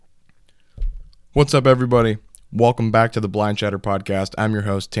What's up, everybody? Welcome back to the Blind Chatter Podcast. I'm your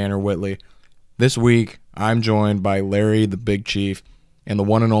host, Tanner Whitley. This week, I'm joined by Larry, the Big Chief, and the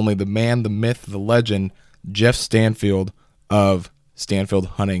one and only, the man, the myth, the legend, Jeff Stanfield of Stanfield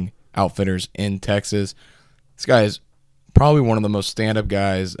Hunting Outfitters in Texas. This guy is probably one of the most stand-up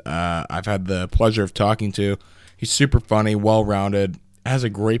guys I've had the pleasure of talking to. He's super funny, well-rounded, has a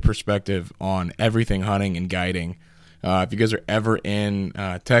great perspective on everything hunting and guiding. If you guys are ever in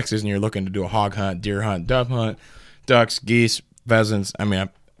Texas and you're looking to do a hog hunt, deer hunt, dove hunt, ducks, geese, pheasants,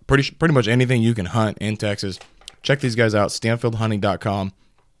 pretty much anything you can hunt in Texas, check these guys out, StanfieldHunting.com.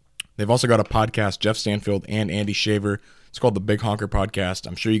 They've also got a podcast, Jeff Stanfield and Andy Shaver. It's called the Big Honker Podcast.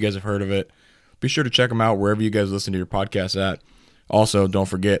 I'm sure you guys have heard of it. Be sure to check them out wherever you guys listen to your podcasts at. Also, don't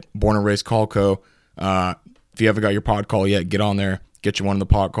forget, Born and Raised Call Co. If you haven't got your pod call yet, get on there. Get you one of the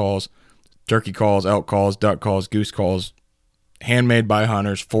pod calls. Turkey calls, elk calls, duck calls, goose calls, handmade by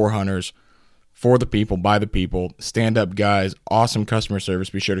hunters, for the people, by the people, stand-up guys, awesome customer service.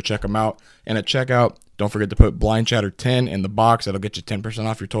 Be sure to check them out. And at checkout, don't forget to put Blind Chatter 10 in the box. That'll get you 10%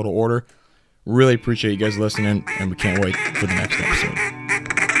 off your total order. Really appreciate you guys listening, and we can't wait for the next episode.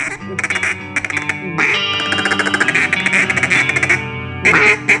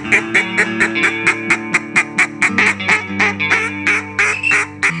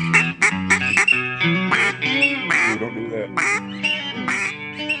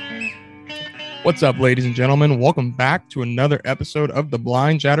 What's up, ladies and gentlemen? Welcome back to another episode of the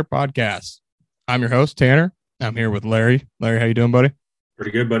Blind Chatter Podcast. I'm your host, Tanner. I'm here with Larry. Larry, how you doing, buddy? Pretty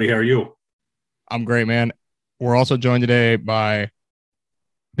good, buddy. How are you? I'm great, man. We're also joined today by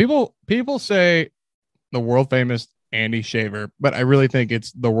people say the world famous Andy Shaver, but I really think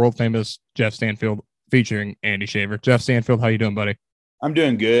it's the world famous Jeff Stanfield featuring Andy Shaver. Jeff Stanfield, how you doing, buddy? I'm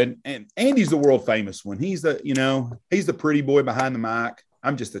doing good. And Andy's the world famous one. He's the pretty boy behind the mic.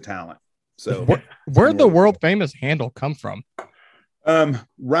 I'm just the talent. So where'd the world famous handle come from?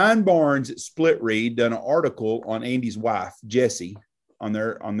 Ryan Barnes at Split Read done an article on Andy's wife, Jessie, on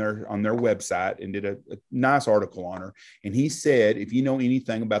their website, and did a nice article on her. And he said, if you know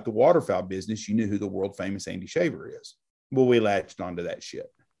anything about the waterfowl business, you knew who the world famous Andy Shaver is. Well, we latched onto that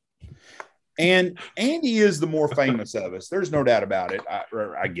shit. And Andy is the more famous of us. There's no doubt about it.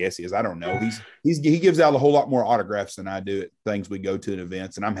 I guess he is. I don't know. He gives out a whole lot more autographs than I do at things we go to at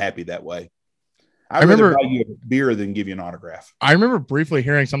events, and I'm happy that way. I remember buy you a beer than give you an autograph. I remember briefly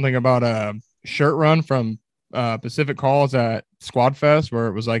hearing something about a shirt run from Pacific Calls at Squad Fest, where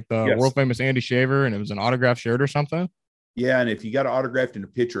it was like the world famous Andy Shaver, and it was an autograph shirt or something. Yeah, and if you got an autographed in a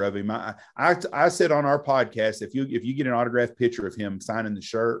picture of him, I said on our podcast, if you get an autographed picture of him signing the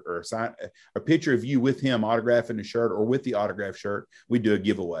shirt, or a picture of you with him autographing the shirt or with the autographed shirt, we do a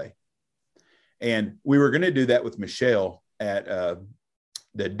giveaway. And we were going to do that with Michelle at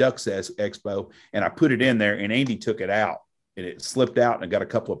the Ducks Expo, and I put it in there, and Andy took it out, and it slipped out, and I got a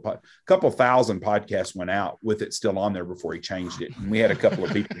couple thousand podcasts went out with it still on there before he changed it. And we had a couple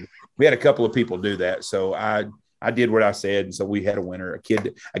of people do that. So I did what I said, and so we had a winner.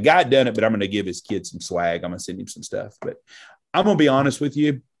 A guy done it, but I'm going to give his kid some swag. I'm going to send him some stuff. But I'm going to be honest with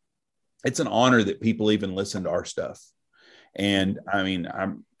you. It's an honor that people even listen to our stuff. And I mean,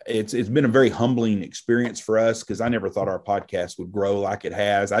 it's been a very humbling experience for us, because I never thought our podcast would grow like it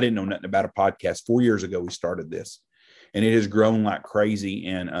has. I didn't know nothing about a podcast. 4 years ago, we started this, and it has grown like crazy.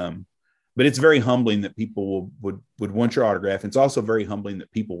 And but it's very humbling that people would want your autograph. It's also very humbling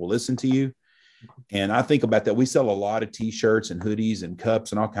that people will listen to you. And I think about that. We sell a lot of T-shirts and hoodies and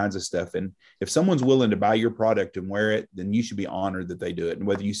cups and all kinds of stuff. And if someone's willing to buy your product and wear it, then you should be honored that they do it. And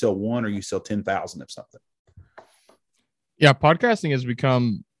whether you sell one or you sell 10,000 of something. Yeah, podcasting has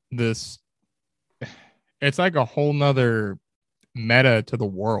become this. It's like a whole nother meta to the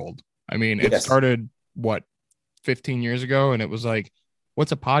world. I mean, it started 15 years ago, and it was like,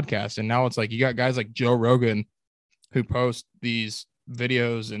 what's a podcast? And now it's like you got guys like Joe Rogan who post these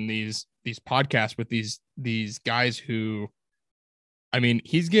videos and these podcasts with these guys who, I mean,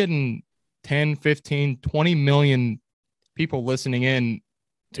 he's getting 10, 15, 20 million people listening in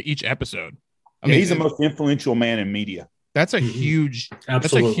to each episode. I mean, he's the most influential man in media. That's a huge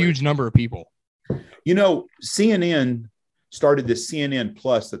number of people. You know, CNN started this CNN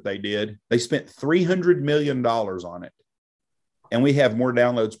Plus that they did. They spent $300 million on it, and we have more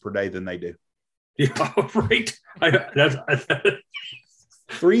downloads per day than they do. Yeah, right.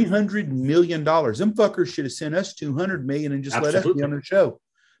 $300 million. Them fuckers should have sent us $200 million and just let us be on their show.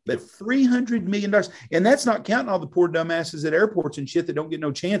 But $300 million, and that's not counting all the poor dumbasses at airports and shit that don't get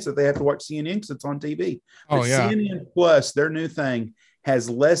no chance that they have to watch CNN because it's on TV. But CNN Plus, their new thing, has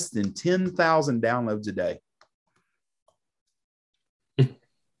less than 10,000 downloads a day.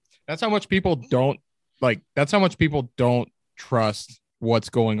 That's how much people don't like. That's how much people don't trust what's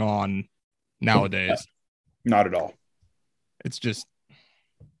going on nowadays. Not at all. It's just.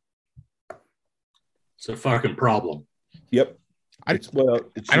 It's a fucking problem. Yep. I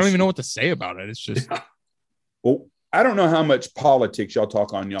don't even know what to say about it. It's just. Well, I don't know how much politics y'all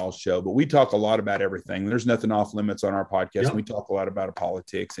talk on y'all's show, but we talk a lot about everything. There's nothing off limits on our podcast. Yep. We talk a lot about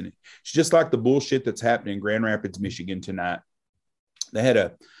politics, and it's just like the bullshit that's happening in Grand Rapids, Michigan tonight. They had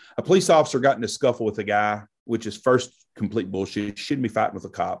a police officer got in a scuffle with a guy, which is first complete bullshit. You shouldn't be fighting with a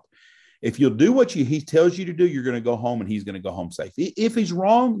cop. If you'll do what he tells you to do, you're going to go home, and he's going to go home safe. If he's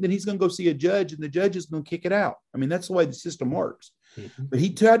wrong, then he's going to go see a judge, and the judge is going to kick it out. I mean, that's the way the system works. Mm-hmm. But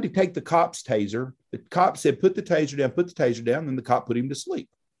he tried to take the cop's taser. The cop said, put the taser down. Then the cop put him to sleep.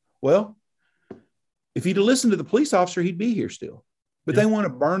 Well, if he'd have listened to the police officer, he'd be here still. But they want to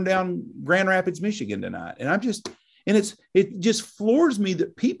burn down Grand Rapids, Michigan tonight. And it just floors me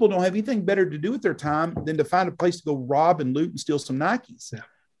that people don't have anything better to do with their time than to find a place to go rob and loot and steal some Nikes. Yeah.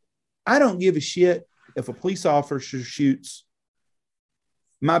 I don't give a shit if a police officer shoots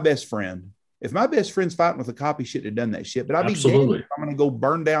my best friend. If my best friend's fighting with a cop, he shouldn't have done that shit. But I'd be damned if I'm going to go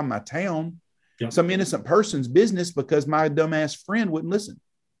burn down my town, some innocent person's business because my dumbass friend wouldn't listen.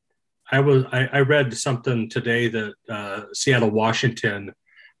 I read something today that Seattle, Washington,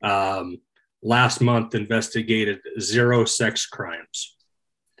 last month investigated 0 sex crimes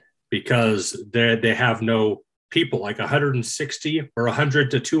because they have no people, like 160 or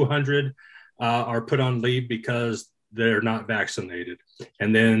 100 to 200 are put on leave because they're not vaccinated.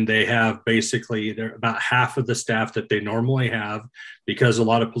 And then they have they're about half of the staff that they normally have because a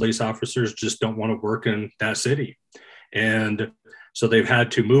lot of police officers just don't want to work in that city. And so they've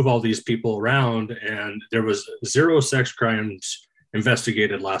had to move all these people around, and there was 0 sex crimes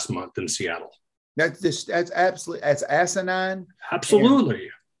investigated last month in Seattle. That's asinine. Absolutely.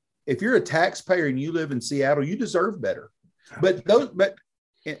 And if you're a taxpayer and you live in Seattle, you deserve better.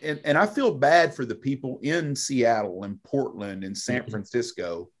 And I feel bad for the people in Seattle and Portland and San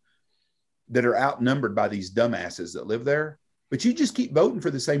Francisco that are outnumbered by these dumbasses that live there. But you just keep voting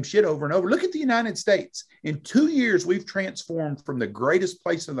for the same shit over and over. Look at the United States. In 2 years, we've transformed from the greatest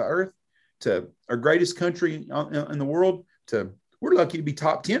place on the earth to our greatest country in the world to we're lucky to be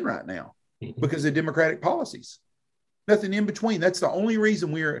top 10 right now because of Democratic policies. Nothing in between. That's the only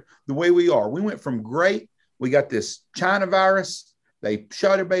reason we're the way we are. We went from great. We got this China virus. They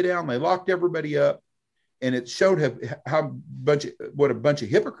shut everybody down. They locked everybody up, and it showed what a bunch of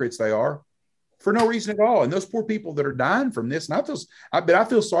hypocrites they are for no reason at all. And those poor people that are dying from this, and I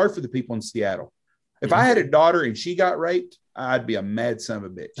feel sorry for the people in Seattle. If I had a daughter and she got raped, I'd be a mad son of a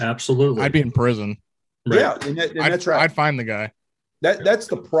bitch. Absolutely, I'd be in prison. Right. Yeah, and that's right. I'd find the guy. That's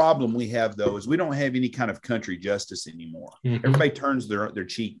the problem we have, though, is we don't have any kind of country justice anymore. Mm-hmm. Everybody turns their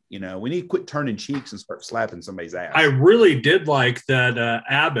cheek. We need to quit turning cheeks and start slapping somebody's ass. I really did like that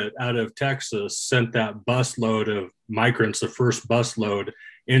Abbott out of Texas sent that busload of migrants, the first busload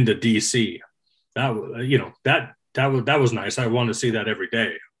into D.C. That was nice. I want to see that every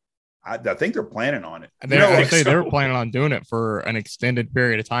day. I think they're planning on it. They were planning on doing it for an extended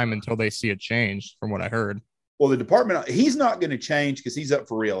period of time until they see a change, from what I heard. Well, the department, he's not going to change because he's up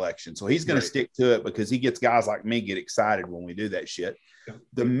for re-election. So he's going to stick to it because he gets guys like me get excited when we do that shit. Yeah.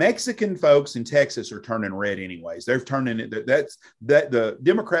 The Mexican folks in Texas are turning red anyways. They're turning it. The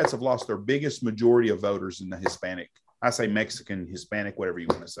Democrats have lost their biggest majority of voters in the Hispanic. I say Mexican, Hispanic, whatever you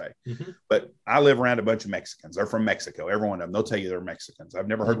want to say. Mm-hmm. But I live around a bunch of Mexicans. They're from Mexico. Every one of them, they'll tell you they're Mexicans. I've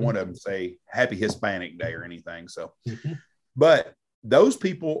never heard one of them say Happy Hispanic Day or anything. So, but those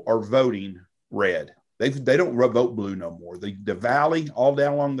people are voting red. They don't vote blue no more. The valley all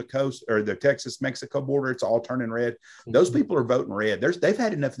down along the coast or the Texas-Mexico border, it's all turning red. Those people are voting red. They've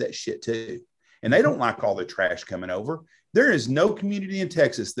had enough of that shit too. And they don't like all the trash coming over. There is no community in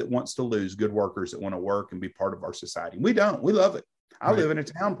Texas that wants to lose good workers that want to work and be part of our society. We don't. We love it. I live in a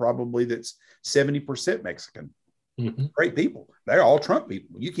town probably that's 70% Mexican. Mm-hmm. Great people. They're all Trump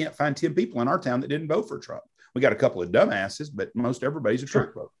people. You can't find 10 people in our town that didn't vote for Trump. We got a couple of dumbasses, but most everybody's a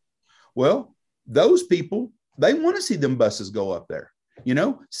Trump voter. Well, those people, they want to see them buses go up there.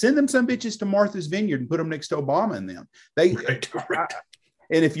 Send them some bitches to Martha's Vineyard and put them next to Obama and them.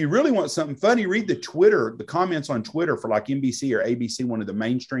 And if you really want something funny, read the comments on Twitter for like NBC or ABC, one of the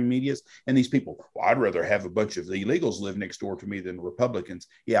mainstream medias. And these people, well, I'd rather have a bunch of the illegals live next door to me than Republicans.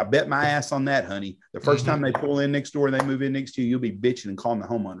 Yeah, I bet my ass on that, honey. The first time they pull in next door and they move in next to you, you'll be bitching and calling the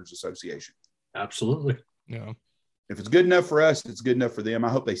homeowners association. Absolutely. Yeah. If it's good enough for us, it's good enough for them. I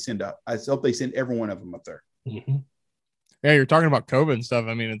hope they send every one of them up there. Mm-hmm. Yeah, you're talking about COVID and stuff.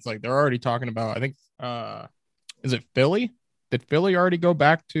 I mean, it's like they're already talking about, I think, is it Philly? did Philly already go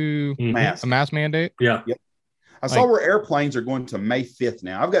back to Mask. a mask mandate? Yeah. I saw where airplanes are going to May 5th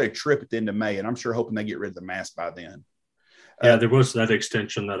now. I've got a trip at the end of May, and I'm sure hoping they get rid of the mask by then. Yeah, there was that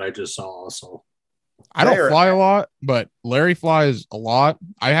extension that I just saw also. I don't fly a lot, but Larry flies a lot.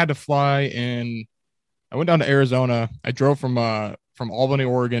 I had to fly I went down to Arizona. I drove from Albany,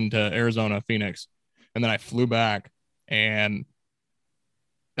 Oregon to Arizona, Phoenix, and then I flew back. And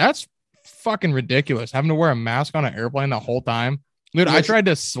that's fucking ridiculous. Having to wear a mask on an airplane the whole time. Dude, I tried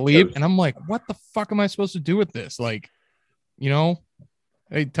to sleep and I'm like, what the fuck am I supposed to do with this? Like,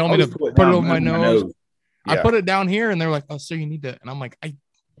 they tell me to put it over my nose. Yeah. I put it down here and they're like, oh, so you need to. And I'm like, I'm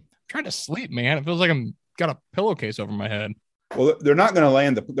trying to sleep, man. It feels like I'm got a pillowcase over my head. Well, they're not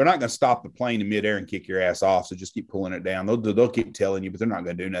going to they're not going to stop the plane in midair and kick your ass off. So just keep pulling it down. They'll keep telling you, but they're not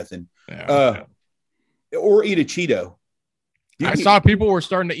going to do nothing. Yeah. Or eat a Cheeto. I saw people were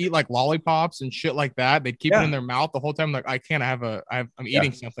starting to eat like lollipops and shit like that. They'd keep it in their mouth the whole time. Like, I can't I'm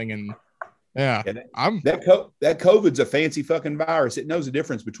eating something. And that COVID's a fancy fucking virus. It knows the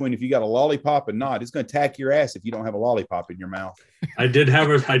difference between if you got a lollipop and not. It's going to attack your ass if you don't have a lollipop in your mouth. I did have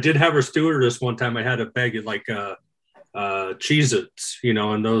a stewardess one time. I had a bag of like Cheez-Its,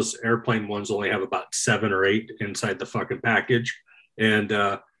 and those airplane ones only have about 7 or 8 inside the fucking package. And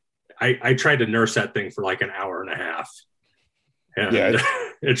I tried to nurse that thing for like an hour and a half. And,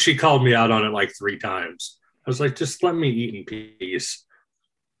 and she called me out on it like 3 times. I was like, just let me eat in peace.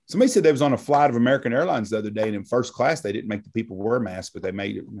 Somebody said they was on a flight of American Airlines the other day, and in first class, they didn't make the people wear masks, but they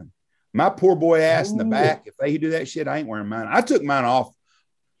made it. My poor boy ass in the back, if they do that shit, I ain't wearing mine. I took mine off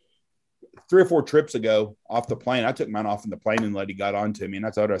 3 or 4 trips ago off the plane. I took mine off in the plane and lady got on to me. And I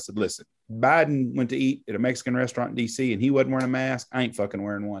told her, I said, listen, Biden went to eat at a Mexican restaurant in D.C. and he wasn't wearing a mask. I ain't fucking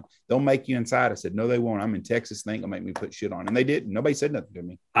wearing one. They'll make you inside. I said, no, they won't. I'm in Texas. They ain't gonna make me put shit on. And they didn't. Nobody said nothing to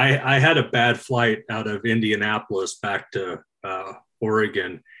me. I had a bad flight out of Indianapolis back to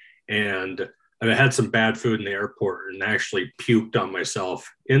Oregon. And I had some bad food in the airport and actually puked on myself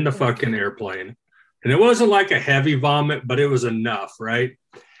in the fucking airplane. And it wasn't like a heavy vomit, but it was enough, right?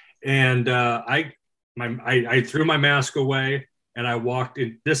 And I threw my mask away and I walked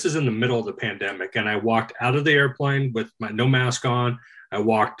in. This is in the middle of the pandemic. And I walked out of the airplane with no mask on. I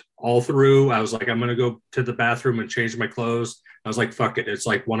walked all through. I was like, I'm going to go to the bathroom and change my clothes. I was like, fuck it. It's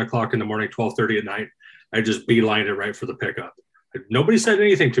like 1:00 in the morning, 12:30 at night. I just beelined it right for the pickup. Nobody said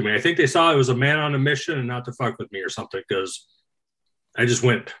anything to me. I think they saw it was a man on a mission and not to fuck with me or something, because I just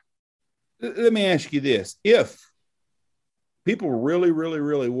went. Let me ask you this. If people were really, really,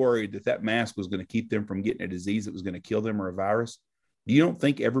 really worried that mask was going to keep them from getting a disease that was going to kill them or a virus, you don't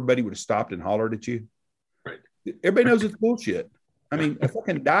think everybody would have stopped and hollered at you? Right. Everybody knows it's bullshit. I mean, a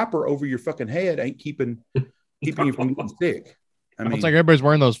fucking diaper over your fucking head ain't keeping you from getting sick. I mean, it's like everybody's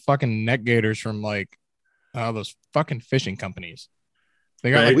wearing those fucking neck gaiters from like those fucking fishing companies.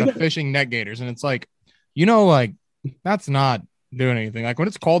 They got like the fishing net gaiters, and it's like, like that's not doing anything. Like when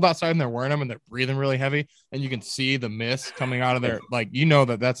it's cold outside and they're wearing them and they're breathing really heavy and you can see the mist coming out of their, like,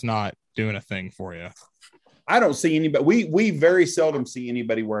 that's not doing a thing for you. I don't see anybody. We very seldom see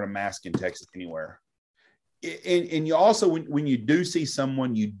anybody wearing a mask in Texas anywhere. And you also, when you do see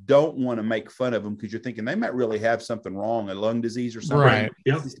someone, you don't want to make fun of them because you're thinking they might really have something wrong, a lung disease or something. Right.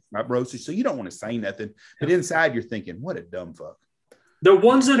 Yep. Fibrosis. So you don't want to say nothing, but inside you're thinking, what a dumb fuck. The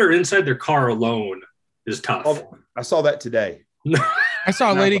ones that are inside their car alone is tough. Oh, I saw that today. I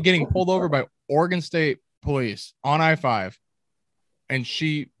saw a lady getting pulled over by Oregon State Police on I-5, and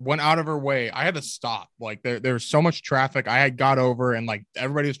she went out of her way. I had to stop. Like there was so much traffic. I had got over, and like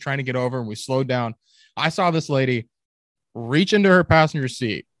everybody was trying to get over, and we slowed down. I saw this lady reach into her passenger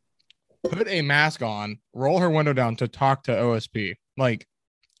seat, put a mask on, roll her window down to talk to OSP. Like,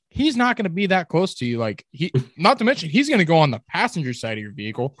 he's not going to be that close to you. Like, not to mention, he's going to go on the passenger side of your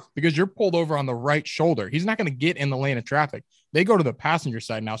vehicle because you're pulled over on the right shoulder. He's not going to get in the lane of traffic. They go to the passenger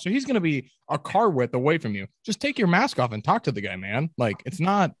side now. So he's going to be a car width away from you. Just take your mask off and talk to the guy, man. Like, it's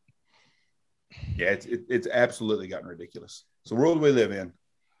not. Yeah, it's absolutely gotten ridiculous. It's the world we live in.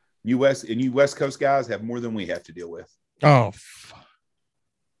 You West Coast guys have more than we have to deal with. Oh,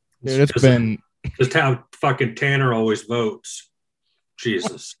 dude, it's been just how fucking Tanner always votes.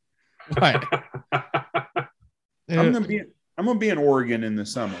 Jesus. Right. I'm gonna be in Oregon in the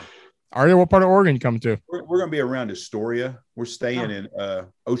summer. Are you? What part of Oregon you coming to? We're gonna be around Astoria. We're staying in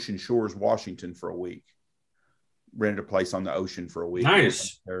Ocean Shores, Washington for a week. Rented a place on the ocean for a week.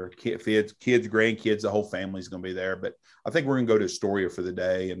 Nice. Kids, grandkids, the whole family's gonna be there. But I think we're gonna go to Astoria for the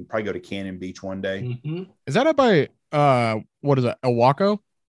day and probably go to Cannon Beach one day. Mm-hmm. Is that up by what is it, Ilwaco?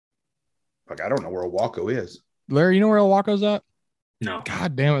 Like, I don't know where Ilwaco is. Larry, you know where Ilwaco's at? No.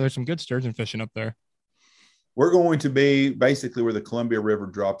 God damn it, there's some good sturgeon fishing up there. We're going to be basically where the Columbia River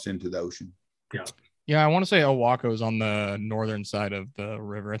drops into the ocean. Yeah. Yeah, I want to say Oahu is on the northern side of the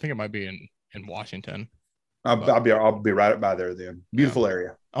river. I think it might be in Washington. I'll be right up by there then. Beautiful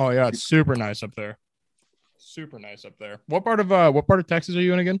area. Oh yeah, it's super nice up there. Super nice up there. What part of Texas are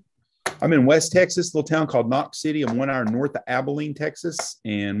you in again? I'm in West Texas, a little town called Knox City. I'm 1 hour north of Abilene, Texas,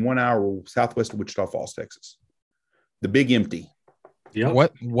 and 1 hour southwest of Wichita Falls, Texas. The Big Empty. Yeah.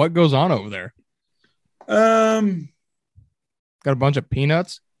 What goes on over there? Got a bunch of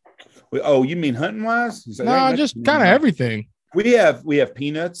peanuts. Oh, you mean hunting wise? No, just kind of everything. We have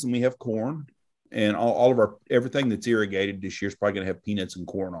peanuts and we have corn, and all of our everything that's irrigated this year is probably going to have peanuts and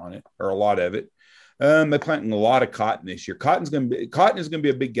corn on it, or a lot of it. They're planting a lot of cotton this year. Cotton is going to be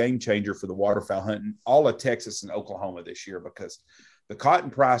a big game changer for the waterfowl hunting all of Texas and Oklahoma this year, because the cotton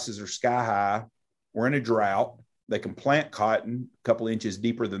prices are sky high. We're in a drought. They can plant cotton a couple inches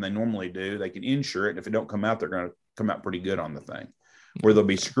deeper than they normally do. They can insure it, and if it don't come out, they're going to come out pretty good on the thing. Where they'll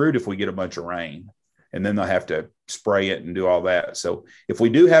be screwed if we get a bunch of rain, and then they'll have to spray it and do all that. So if we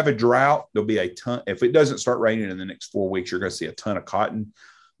do have a drought, there'll be a ton. If it doesn't start raining in the next 4 weeks, you're going to see a ton of cotton.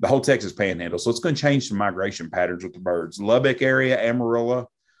 The whole Texas Panhandle. So it's going to change some migration patterns with the birds. Lubbock area, Amarillo.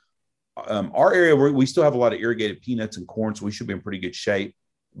 Our area, we still have a lot of irrigated peanuts and corn, so we should be in pretty good shape.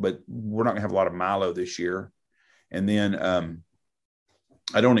 But we're not going to have a lot of milo this year. And then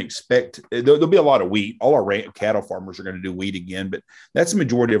I don't expect there'll be a lot of wheat. All our cattle farmers are going to do wheat again, but that's the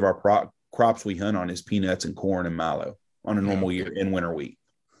majority of our crops we hunt on is peanuts and corn and milo on a normal year in winter wheat.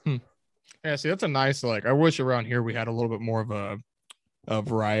 Yeah, see, that's a nice, I wish around here we had a little bit more of a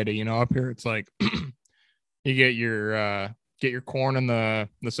variety. Up here it's like you get your corn in the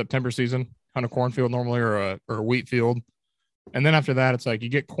September season on a cornfield normally, or a wheat field, and then after that it's like you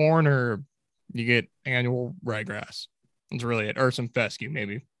get corn or you get annual ryegrass. That's really it, or some fescue,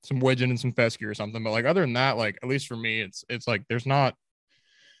 maybe some widgeon and some fescue or something. But other than that, at least for me, it's like there's not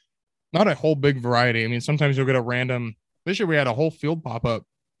a whole big variety. I mean, sometimes you'll get a random. This year we had a whole field pop up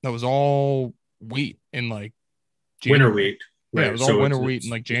that was all wheat in January. Winter wheat. Right. Yeah, it was all winter wheat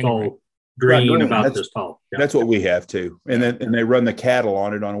in January. All green about this tall. Yeah. That's what we have too. And then they run the cattle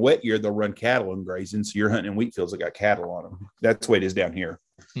on it. On a wet year, they'll run cattle and grazing. So you're hunting in wheat fields that got cattle on them. That's the way it is down here.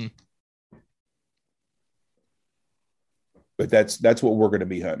 But that's what we're going to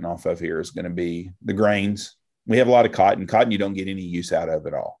be hunting off of here, is going to be the grains. We have a lot of cotton. Cotton, you don't get any use out of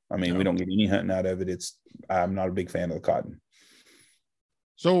at all. I mean, we don't get any hunting out of it. I'm not a big fan of the cotton.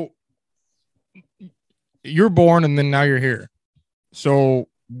 So you're born and then now you're here. So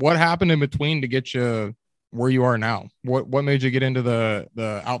what happened in between to get you where you are now? What made you get into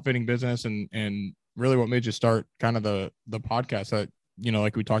the outfitting business, and really what made you start kind of the podcast that,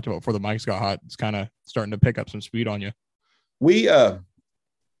 like we talked about before the mics got hot, it's kind of starting to pick up some speed on you?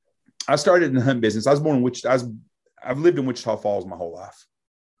 I started in the hunt business. I was born in Wichita. I've lived in Wichita Falls my whole life.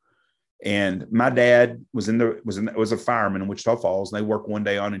 And my dad was a fireman in Wichita Falls, and they worked 1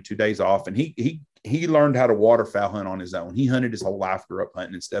 day on and 2 days off. And he learned how to waterfowl hunt on his own. He hunted his whole life, grew up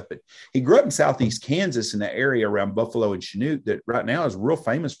hunting and stuff. But he grew up in southeast Kansas, in the area around Buffalo and Chanute, that right now is real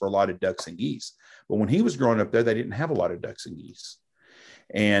famous for a lot of ducks and geese. But when he was growing up there, they didn't have a lot of ducks and geese.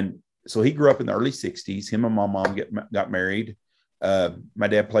 And so he grew up in the early 60s. Him and my mom got married. My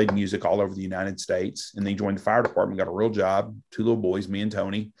dad played music all over the United States, and then he joined the fire department, got a real job, 2 little boys, me and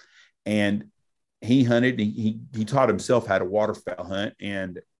Tony. And he hunted. He taught himself how to waterfowl hunt,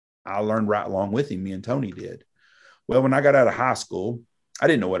 and I learned right along with him. Me and Tony did. Well, when I got out of high school, I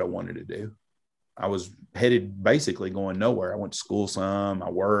didn't know what I wanted to do. I was headed basically going nowhere. I went to school some.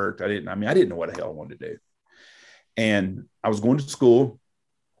 I worked. I didn't know what the hell I wanted to do. And I was going to school,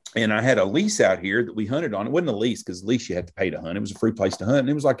 and I had a lease out here that we hunted on. It wasn't a lease, because lease you had to pay to hunt. It was a free place to hunt. And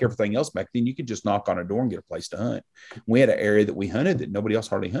it was like everything else back then. You could just knock on a door and get a place to hunt. We had an area that we hunted that nobody else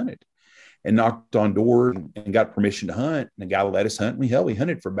hardly hunted, and knocked on doors and got permission to hunt. And the guy let us hunt. We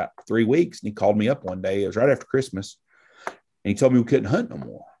hunted for about 3 weeks. And he called me up one day. It was right after Christmas. And he told me we couldn't hunt no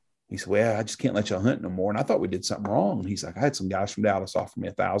more. He said, "Well, I just can't let y'all hunt no more." And I thought we did something wrong. And he's like, "I had some guys from Dallas offer me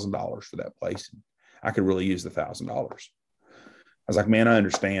 $1,000 for that place. And I could really use the $1,000. I was like, "Man, I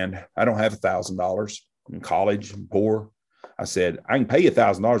understand. I don't have $1,000. I'm in college. I'm poor." I said, "I can pay you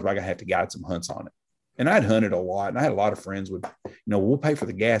 $1,000, but I gotta have to guide some hunts on it." And I'd hunted a lot, and I had a lot of friends would, "We'll pay for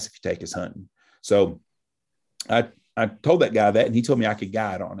the gas if you take us hunting." So I told that guy that, and he told me I could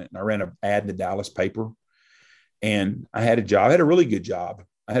guide on it. And I ran an ad in the Dallas paper, and I had a job. I had a really good job.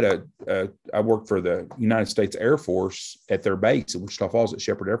 I worked for the United States Air Force at their base at Wichita Falls at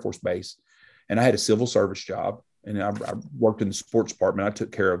Shepherd Air Force Base. And I had a civil service job, and I worked in the sports department. I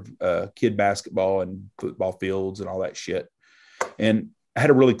took care of kid basketball and football fields and all that shit. And I had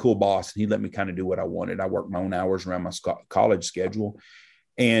a really cool boss, and he let me kind of do what I wanted. I worked my own hours around my college schedule.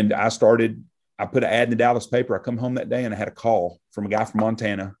 And I put an ad in the Dallas paper. I come home that day and I had a call from a guy from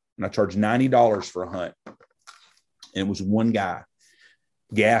Montana, and I charged $90 for a hunt. And it was one guy.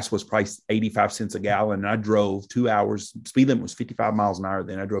 Gas was priced 85 cents a gallon. And I drove 2 hours. Speed limit was 55 miles an hour.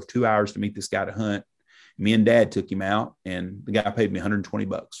 Then I drove 2 hours to meet this guy to hunt. Me and Dad took him out, and the guy paid me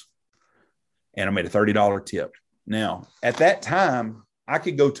 $120. And I made a $30 tip. Now, at that time, I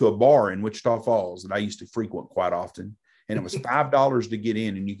could go to a bar in Wichita Falls that I used to frequent quite often, and it was $5 to get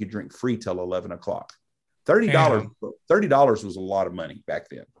in, and you could drink free till 11 o'clock. $30 was a lot of money back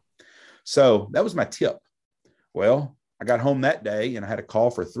then. So that was my tip. Well, I got home that day, and I had a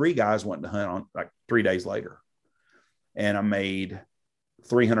call for 3 guys wanting to hunt on like 3 days later, and I made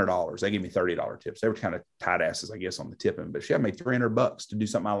 $300. They gave me $30 tips. They were kind of tight asses, I guess, on the tipping, but I made $300 to do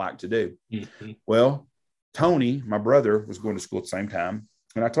something I like to do. Mm-hmm. Well, Tony, my brother, was going to school at the same time.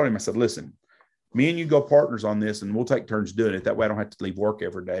 And I told him, I said, listen, me and you go partners on this, and we'll take turns doing it. That way I don't have to leave work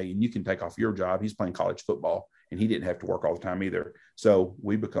every day, and you can take off your job. He's playing college football, and he didn't have to work all the time either. So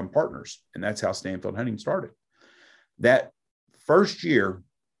we become partners, and that's how Stanfield Hunting started. That first year,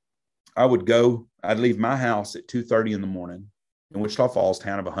 I'd leave my house at 2:30 in the morning in Wichita Falls,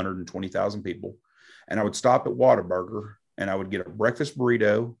 town of 120,000 people, and I would stop at Whataburger, and I would get a breakfast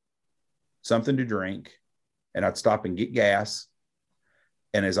burrito, something to drink, and I'd stop and get gas.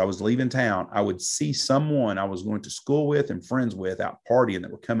 And as I was leaving town, I would see someone I was going to school with and friends with out partying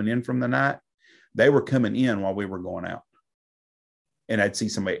that were coming in from the night. They were coming in while we were going out. And I'd see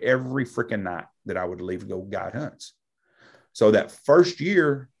somebody every freaking night that I would leave to go guide hunts. So that first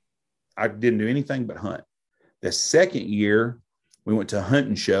year, I didn't do anything but hunt. The second year, we went to a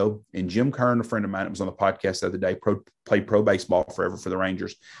hunting show, and Jim Kern, a friend of mine, that was on the podcast the other day, played pro baseball forever for the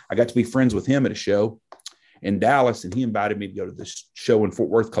Rangers. I got to be friends with him at a show in Dallas, and he invited me to go to this show in Fort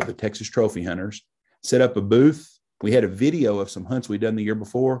Worth called the Texas Trophy Hunters. Set up a booth. We had a video of some hunts we'd done the year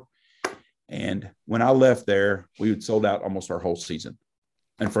before. And when I left there, we had sold out almost our whole season.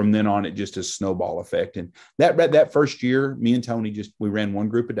 And from then on, it just a snowball effect. And that first year, me and Tony we ran one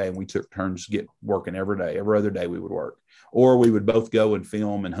group a day, and we took turns working every day. Every other day we would work, or we would both go and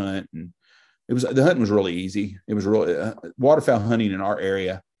film and hunt. And the hunting was really easy. It was really waterfowl hunting in our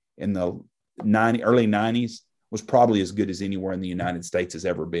area in the early 90s was probably as good as anywhere in the United States has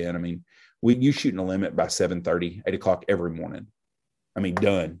ever been. I mean, you shooting a limit by 7:30, 8 o'clock every morning. I mean,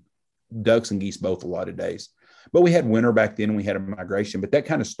 done. Ducks and geese both a lot of days. But we had winter back then, and we had a migration. But that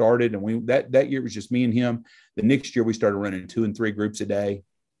kind of started, and that year it was just me and him. The next year we started running 2 and 3 groups a day.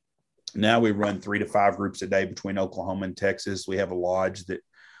 Now we run 3 to 5 groups a day between Oklahoma and Texas. We have a lodge that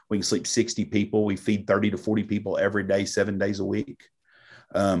we can sleep 60 people. We feed 30 to 40 people every day, 7 days a week.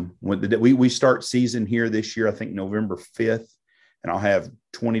 We start season here this year, I think November 5th, and I'll have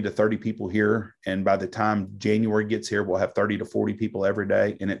 20 to 30 people here. And by the time January gets here, we'll have 30 to 40 people every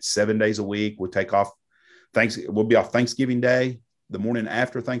day. And it's 7 days a week. We'll take off. We'll be off Thanksgiving Day. The morning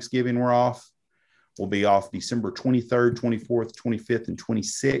after Thanksgiving, we're off. We'll be off December 23rd, 24th, 25th, and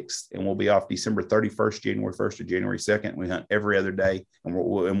 26th. And we'll be off December 31st, January 1st, and January 2nd. We hunt every other day, and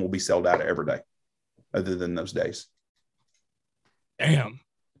we'll be sold out every day other than those days. Damn.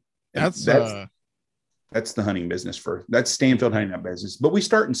 That's the hunting business that's Stanfield Hunting business. But we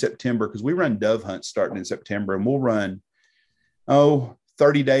start in September because we run dove hunts starting in September, and we'll run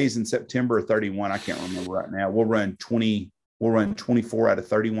 30 days in September or 31. I can't remember right now. We'll run 24 out of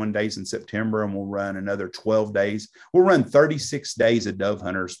 31 days in September, and we'll run another 12 days. We'll run 36 days of dove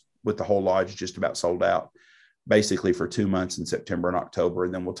hunters with the whole lodge just about sold out, basically for 2 months in September and October.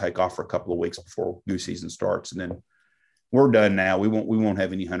 And then we'll take off for a couple of weeks before goose season starts. And then we're done now. We won't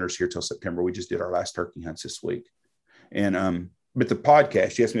have any hunters here till September. We just did our last turkey hunts this week. And but the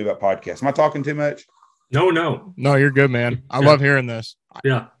podcast, you asked me about podcasts. Am I talking too much? No, you're good, man. I love hearing this.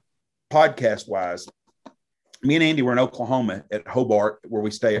 Yeah. Podcast wise, me and Andy were in Oklahoma at Hobart, where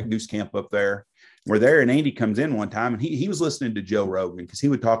we stay at Goose Camp up there. We're there, and Andy comes in one time, and he was listening to Joe Rogan, because he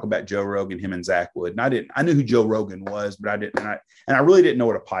would talk about Joe Rogan, him and Zach Wood. And I knew who Joe Rogan was, but I didn't. And I really didn't know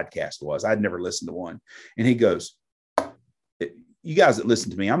what a podcast was. I'd never listened to one. And he goes, you guys that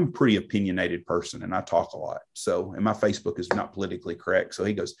listen to me, I'm a pretty opinionated person, and I talk a lot. So, and my Facebook is not politically correct. So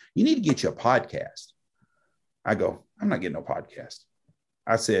he goes, you need to get you a podcast. I go, I'm not getting no podcast.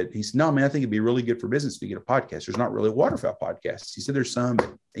 He said, no, man, I think it'd be really good for business to get a podcast. There's not really a waterfowl podcast. He said, there's some,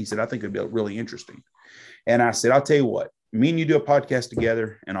 but he said, I think it'd be really interesting. And I said, I'll tell you what, me and you do a podcast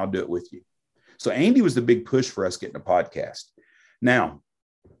together, and I'll do it with you. So Andy was the big push for us getting a podcast. Now,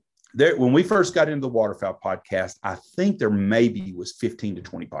 when we first got into the waterfowl podcast, I think there maybe was 15 to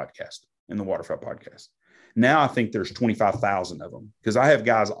 20 podcasts in the waterfowl podcast. Now I think there's 25,000 of them because I have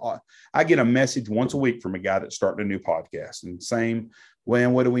guys, I get a message once a week from a guy that's starting a new podcast and same,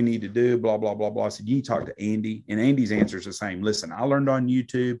 well, what do we need to do? Blah, blah, blah, blah. I said, you need to talk to Andy. And Andy's answer is the same. Listen, I learned on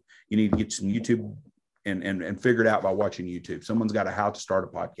YouTube. You need to get some YouTube and figure it out by watching YouTube. Someone's got how to start a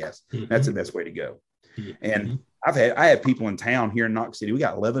podcast. Mm-hmm. That's the best way to go. Mm-hmm. And I have people in town here in Knox City. We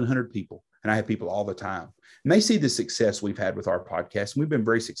got 1,100 people, and I have people all the time. And they see the success we've had with our podcast. And we've been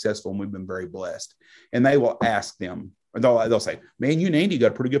very successful and we've been very blessed. And they will ask them, or they'll say, man, you and Andy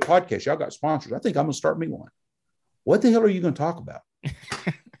got a pretty good podcast. Y'all got sponsors. I think I'm going to start me one. What the hell are you going to talk about?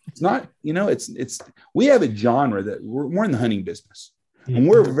 It's not, we have a genre that we're in the hunting business. And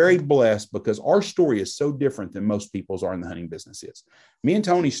we're very blessed because our story is so different than most people's are in the hunting business is. Me and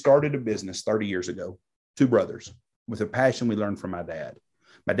Tony started a business 30 years ago, two brothers, with a passion we learned from my dad.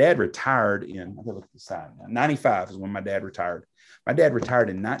 My dad retired in, I'll look at the side now, 95 is when my dad retired. My dad retired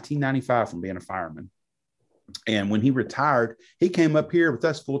in 1995 from being a fireman. And when he retired, he came up here with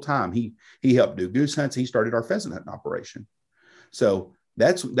us full time. He helped do goose hunts. He started our pheasant hunting operation. So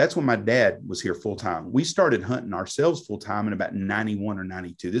that's when my dad was here full time. We started hunting ourselves full time in about 91 or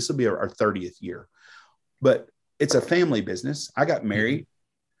 92. This will be our 30th year. But it's a family business. I got married.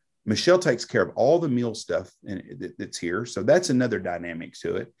 Michelle takes care of all the meal stuff that's here. So that's another dynamic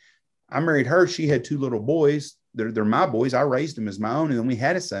to it. I married her. She had two little boys. They're my boys. I raised them as my own. And then we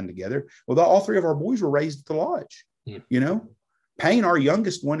had a son together. Well, all three of our boys were raised at the lodge. Payne, our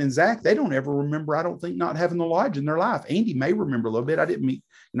youngest one, and Zach, they don't ever remember, I don't think, not having the lodge in their life. Andy may remember a little bit.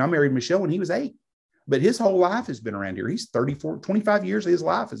 I married Michelle when he was 8, but his whole life has been around here. He's 25 years of his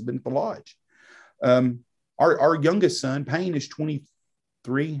life has been at the lodge. Our youngest son, Payne, is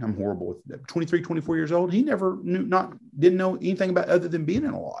 23. I'm horrible with that. 23, 24 years old. He never didn't know anything about other than being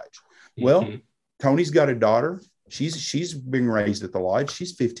in a lodge. Mm-hmm. Well, Tony's got a daughter. She's being raised at the lodge.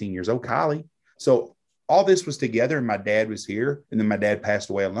 She's 15 years old, Kylie. So all this was together, and my dad was here, and then my dad passed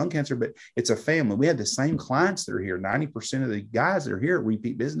away of lung cancer, but it's a family. We had the same clients that are here. 90% of the guys that are here at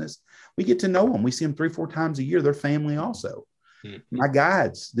repeat business, we get to know them. We see them 3-4 times a year. They're family also. Mm-hmm. My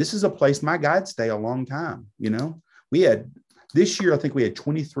guides, this is a place my guides stay a long time. This year, I think we had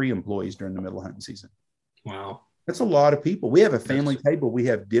 23 employees during the middle hunting season. Wow. That's a lot of people. We have a family table we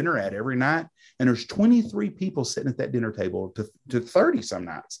have dinner at every night, and there's 23 people sitting at that dinner table to 30 some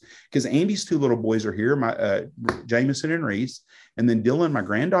nights because Andy's two little boys are here, my Jameson and Reese, and then Dylan, my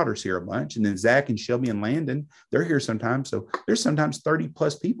granddaughter's here a bunch, and then Zach and Shelby and Landon, they're here sometimes. So there's sometimes 30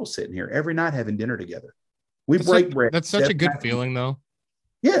 plus people sitting here every night having dinner together. We break bread. That's such a good feeling, though.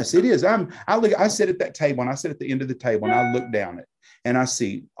 Yes, it is. I sit at that table, and I sit at the end of the table, and I look down it, and I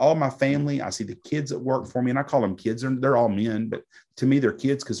see all my family. I see the kids that work for me, and I call them kids. They're all men, but to me, they're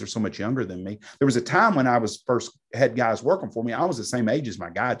kids because they're so much younger than me. There was a time when I was first had guys working for me. I was the same age as my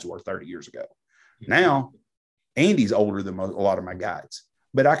guides were 30 years ago. Now, Andy's older than a lot of my guides,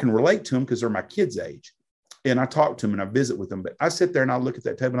 but I can relate to them because they're my kids' age, and I talk to them and I visit with them. But I sit there and I look at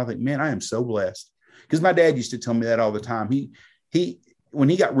that table and I think, man, I am so blessed because my dad used to tell me that all the time. When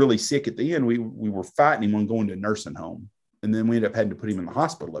he got really sick at the end, we were fighting him on going to a nursing home. And then we ended up having to put him in the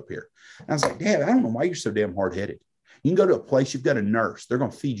hospital up here. And I was like, Dad, I don't know why you're so damn hard-headed. You can go to a place, you've got a nurse. They're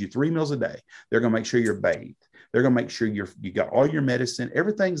going to feed you 3 meals a day. They're going to make sure you're bathed. They're going to make sure you got all your medicine.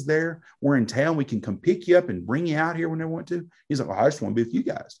 Everything's there. We're in town. We can come pick you up and bring you out here whenever we want to. He's like, well, I just want to be with you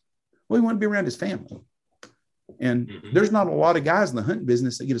guys. Well, he wanted to be around his family. And there's not a lot of guys in the hunting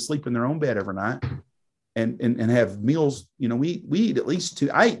business that get to sleep in their own bed every night. And have meals. We eat at least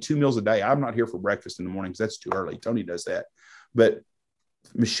 2. I eat 2 meals a day. I'm not here for breakfast in the morning because that's too early. Tony does that. But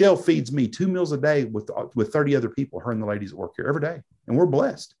Michelle feeds me 2 meals a day with 30 other people, her and the ladies that work here every day. And we're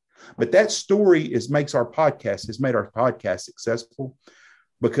blessed. But that story has made our podcast successful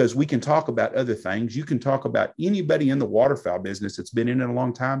because we can talk about other things. You can talk about anybody in the waterfowl business that's been in it a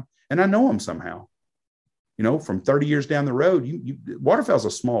long time. And I know them somehow, from 30 years down the road, waterfowl is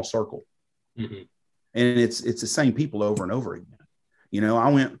a small circle. Mm-hmm. And it's the same people over and over again.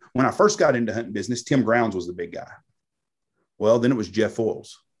 When I first got into hunting business, Tim Grounds was the big guy. Well, then it was Jeff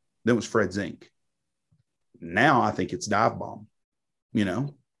Foils. Then it was Fred Zink. Now I think it's Dive Bomb,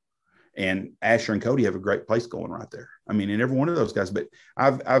 and Asher and Cody have a great place going right there. And every one of those guys, but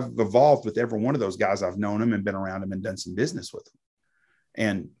I've evolved with every one of those guys. I've known them and been around them and done some business with them.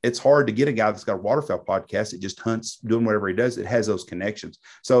 And it's hard to get a guy that's got a waterfowl podcast that just hunts, doing whatever he does. It has those connections.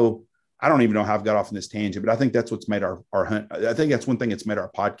 So I don't even know how I've got off in this tangent, but I think that's what's made our hunt. I think that's one thing that's made our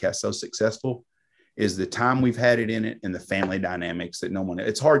podcast so successful is the time we've had it in it and the family dynamics that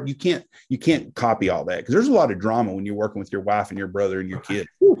it's hard. You can't copy all that because there's a lot of drama when you're working with your wife and your brother and your kid.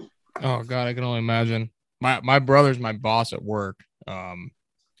 Oh God, I can only imagine. My brother's my boss at work. And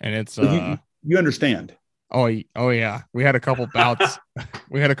it's, you understand. Oh yeah. We had a couple bouts.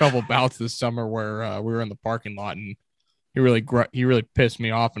 We had a couple bouts this summer where we were in the parking lot, and he really pissed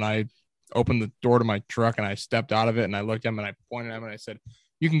me off. And I opened the door to my truck and I stepped out of it and I looked at him and I pointed at him and I said,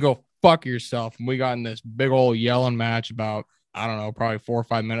 "You can go fuck yourself." And we got in this big old yelling match about, I don't know, probably 4 or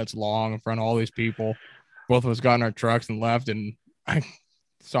 5 minutes long in front of all these people. Both of us got in our trucks and left. And I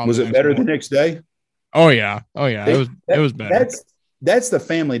saw him. Was it better the next day? Oh yeah. It was better. That's the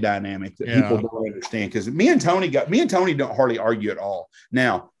family dynamic that people don't understand, because me and Tony don't hardly argue at all.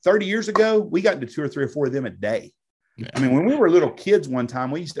 Now, 30 years ago, we got into 2 or 3 or 4 of them a day. Yeah. I mean, when we were little kids one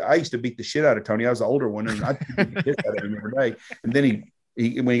time, I used to beat the shit out of Tony. I was the older one, and I beat the shit out of him every day. And then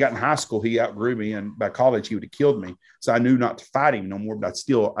he when he got in high school, he outgrew me, and by college, he would have killed me. So I knew not to fight him no more, but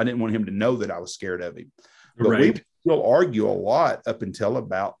I didn't want him to know that I was scared of him. But we still argue a lot up until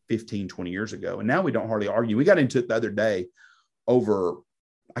about 15, 20 years ago. And now we don't hardly argue. We got into it the other day over,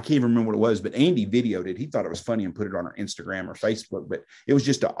 I can't even remember what it was, but Andy videoed it. He thought it was funny and put it on our Instagram or Facebook, but it was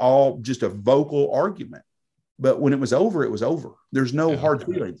just a vocal argument. But when it was over, it was over. There's no hard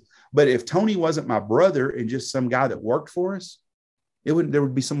feelings. But if Tony wasn't my brother and just some guy that worked for us, there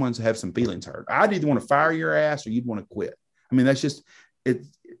would be someone to have some feelings hurt. I'd either want to fire your ass or you'd want to quit. I mean, that's just it.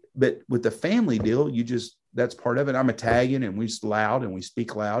 But with the family deal, that's part of it. I'm Italian, and we're loud and we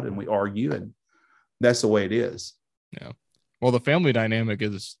speak loud and we argue, and that's the way it is. Yeah. Well, the family dynamic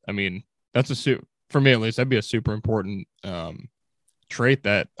is, I mean, for me at least, that'd be a super important trait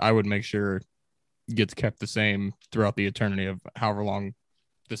that I would make sure gets kept the same throughout the eternity of however long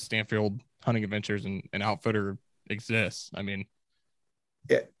the Stanfield Hunting Adventures and Outfitter exists. I mean,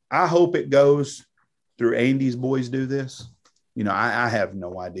 yeah, I hope it goes through Andy's boys do this. You know, I have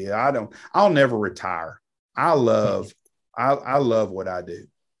no idea. I'll never retire. I love what I do.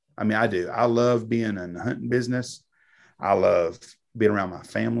 I mean, I do. I love being in the hunting business. I love being around my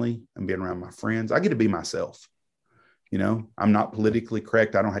family and being around my friends. I get to be myself. You know, I'm not politically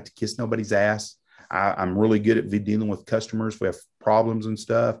correct. I don't have to kiss nobody's ass. I'm really good at dealing with customers. We have problems and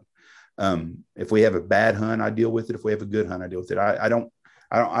stuff. If we have a bad hunt, I deal with it. If we have a good hunt, I deal with it. I don't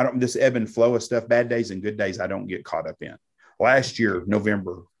this ebb and flow of stuff, bad days and good days, I don't get caught up in. Last year,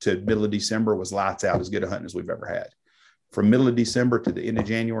 November to middle of December was lights out, as good a hunting as we've ever had. From middle of December to the end of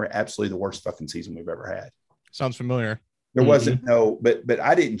January, absolutely the worst fucking season we've ever had. Sounds familiar. There wasn't but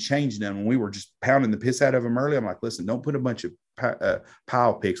I didn't change them when we were just pounding the piss out of them early. I'm like, listen, don't put a bunch of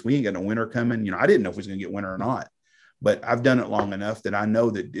pile picks. We ain't got no winter coming. You know, I didn't know if we was going to get winter or not, but I've done it long enough that I know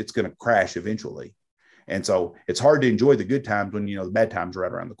that it's going to crash eventually. And so it's hard to enjoy the good times when, you know, the bad times are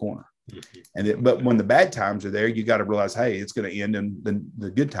right around the corner. But when the bad times are there, you got to realize, hey, it's going to end and then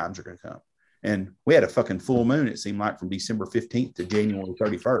the good times are going to come. And we had a fucking full moon, it seemed like, from December 15th to January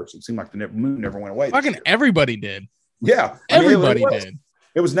 31st. It seemed like the moon never went away. Fucking everybody did. Yeah. Everybody did.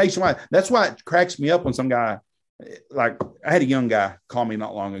 It was nationwide. That's why it cracks me up when some guy, like, I had a young guy call me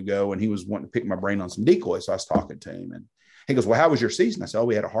not long ago, and he was wanting to pick my brain on some decoys. So I was talking to him, and he goes, well, how was your season? I said, oh,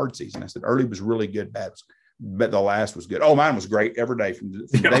 we had a hard season. I said, early was really good, bad was, but the last was good. Oh, mine was great every day from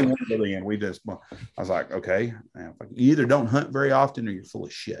day one to the end. I was like, okay, you either don't hunt very often or you're full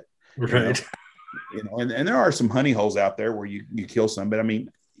of shit. Right. You know, and there are some honey holes out there where you kill some, but I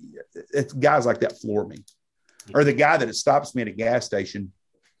mean, it's guys like that floor me. Or the guy that stops me at a gas station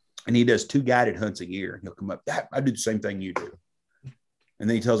and he does 2 guided hunts a year, and he'll come up, I do the same thing you do. And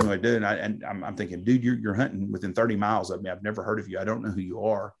then he tells me what I do. And I'm thinking, dude, you're hunting within 30 miles of me. I've never heard of you. I don't know who you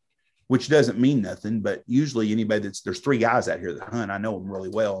are, which doesn't mean nothing. But usually anybody there's 3 guys out here that hunt. I know them really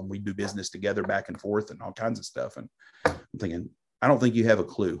well. And we do business together back and forth and all kinds of stuff. And I'm thinking, I don't think you have a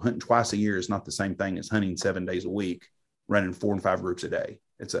clue. Hunting twice a year is not the same thing as hunting 7 days a week, running 4 and 5 groups a day.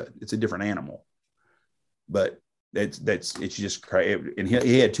 It's a different animal. But it's just crazy. And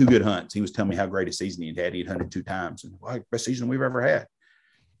he had 2 good hunts. He was telling me how great a season he had. He'd hunted 2 times, and best season we've ever had.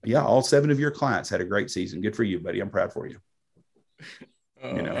 Yeah, all 7 of your clients had a great season. Good for you, buddy. I'm proud for you.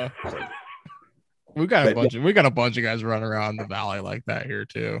 You know, we got a bunch of guys running around the valley like that here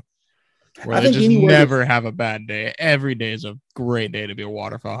too, where they just never have a bad day. Every day is a great day to be a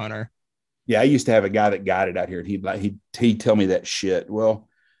waterfowl hunter. Yeah, I used to have a guy that guided out here, and he'd tell me that shit. Well,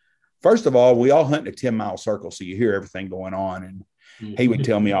 first of all, we all hunt in a 10-mile circle, so you hear everything going on. And he would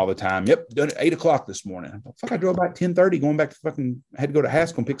tell me all the time, yep, done at 8 o'clock this morning. I drove about 10:30 going back to I had to go to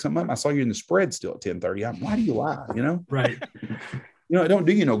Haskell and pick something up. I saw you in the spread still at 10:30. Why do you lie? You know? Right. You know, it don't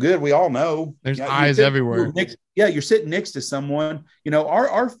do you no good. We all know. There's eyes everywhere. You're sitting next to someone. You know,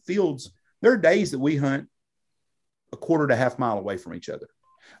 our fields, there are days that we hunt a quarter to half mile away from each other.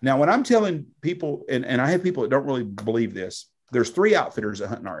 Now, when I'm telling people, and I have people that don't really believe this, there's 3 outfitters that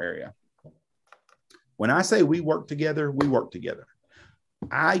hunt in our area. When I say we work together, we work together.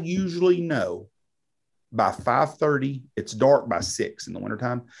 I usually know By 5:30, it's dark by 6 in the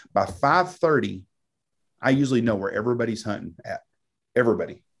wintertime. By 5:30, I usually know where everybody's hunting at.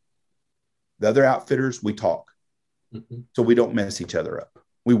 Everybody. The other outfitters, we talk. Mm-hmm. So we don't mess each other up.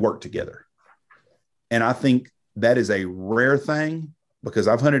 We work together. And I think that is a rare thing because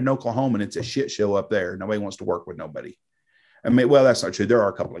I've hunted in Oklahoma and it's a shit show up there. Nobody wants to work with nobody. I mean, well, that's not true. There are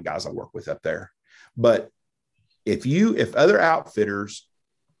a couple of guys I work with up there. But if other outfitters,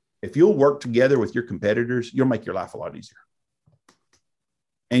 if you'll work together with your competitors, you'll make your life a lot easier.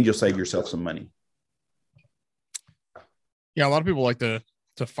 And you'll save yourself some money. Yeah, a lot of people like to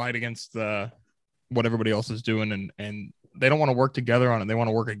fight against what everybody else is doing, and they don't want to work together on it. They want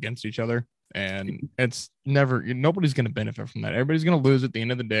to work against each other. And it's nobody's going to benefit from that. Everybody's going to lose at the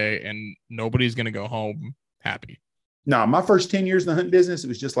end of the day, and nobody's going to go home happy. No, my first 10 years in the hunting business, it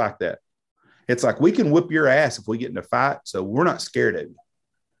was just like that. It's like, we can whip your ass if we get in a fight, so we're not scared of you.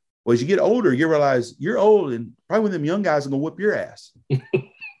 Well, as you get older, you realize you're old, and probably one of them young guys are going to whip your ass.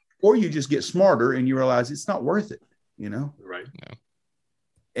 Or you just get smarter, and you realize it's not worth it, you know? Right. Yeah.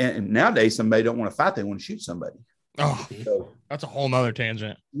 And nowadays, somebody don't want to fight. They want to shoot somebody. Oh, so, that's a whole nother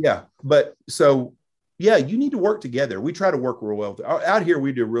tangent. Yeah. But so, yeah, you need to work together. We try to work real well. Out here,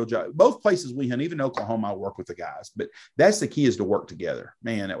 we do a real job. Both places we hunt, even Oklahoma, I work with the guys. But that's the key, is to work together.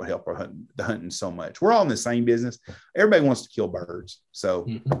 Man, that would help the hunting so much. We're all in the same business. Everybody wants to kill birds. So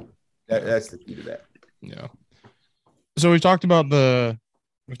that's the key to that. Yeah. So we've talked about the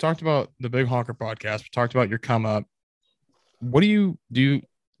Big Honker podcast. We talked about your come up. What do you do?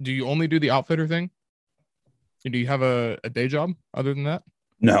 Do you only do the outfitter thing? Do you have a day job other than that?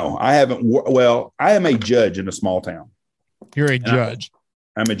 No, I haven't. Well, I am a judge in a small town. You're a judge.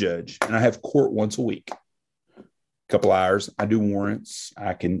 I'm a judge, and I have court once a week, a couple hours. I do warrants.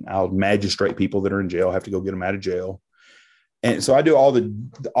 I'll magistrate people that are in jail. Have to go get them out of jail, and so I do all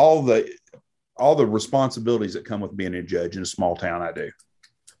the responsibilities that come with being a judge in a small town. I do.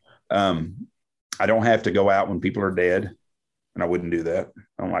 I don't have to go out when people are dead, and I wouldn't do that.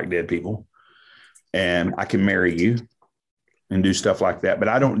 I don't like dead people. And I can marry you and do stuff like that. But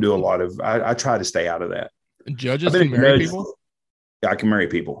I don't do a lot of, I try to stay out of that. Judges can marry people? Yeah, I can marry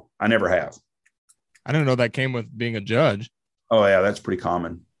people. I never have. I didn't know that came with being a judge. Oh, yeah, that's pretty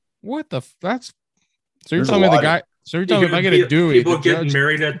common. What the, so you're telling me the guy, so you're telling me if I get a Dewey. People getting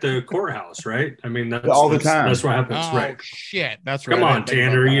married at the courthouse, right? I mean, that's all the time. That's what happens, oh, right? Shit, that's right. Come on,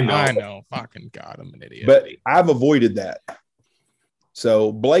 Tanner, you know. I know. Fucking God, I'm an idiot. But I've avoided that.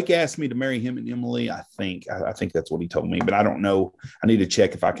 So Blake asked me to marry him and Emily. I think that's what he told me, but I don't know. I need to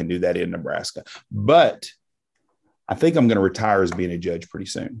check if I can do that in Nebraska. But I think I'm going to retire as being a judge pretty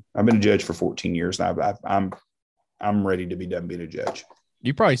soon. I've been a judge for 14 years now. I'm ready to be done being a judge.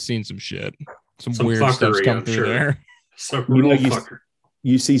 You've probably seen some shit, some weird stuff come through there. Some real fucker.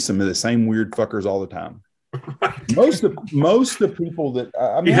 You see some of the same weird fuckers all the time. Most of the people that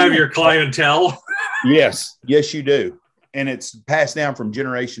you have your clientele. Yes, you do. And it's passed down from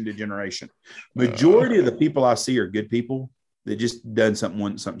generation to generation. Majority of the people I see are good people that just done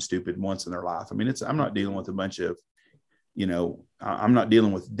something stupid once in their life. I mean, I'm not dealing with a bunch of, I'm not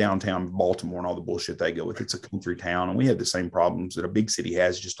dealing with downtown Baltimore and all the bullshit they go with. It's a country town, and we have the same problems that a big city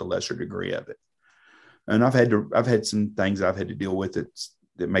has, just a lesser degree of it. And I've had some things I've had to deal with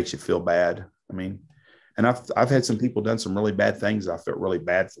that makes you feel bad. I mean, and I've had some people done some really bad things I felt really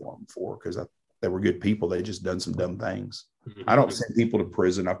bad for them for, because they were good people. They just done some dumb things. Mm-hmm. I don't send people to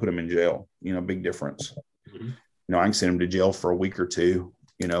prison. I put them in jail, big difference. Mm-hmm. I can send them to jail for a week or two,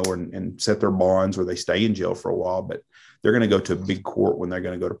 and set their bonds, or they stay in jail for a while, but they're going to go to a big court when they're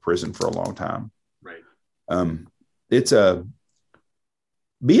going to go to prison for a long time. Right.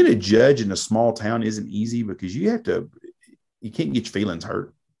 Being a judge in a small town isn't easy, because you can't get your feelings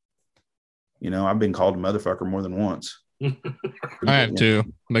hurt. I've been called a motherfucker more than once. I have too.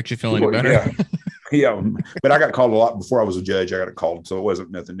 Makes you feel any better. Yeah. But I got called a lot before I was a judge. I got called, so it wasn't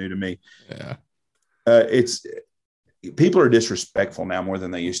nothing new to me. Yeah. People are disrespectful now more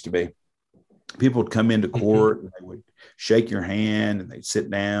than they used to be. People would come into court and they would shake your hand and they'd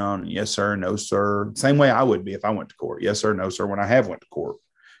sit down and yes, sir, no, sir. Same way I would be if I went to court. Yes, sir, no, sir. When I have went to court,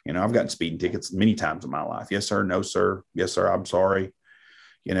 I've gotten speeding tickets many times in my life. Yes, sir, no, sir. Yes, sir, I'm sorry.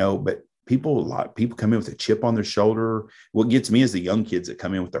 But a lot of people come in with a chip on their shoulder. What gets me is the young kids that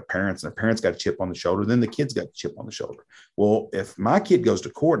come in with their parents, and their parents got a chip on the shoulder. Then the kids got a chip on the shoulder. Well, if my kid goes to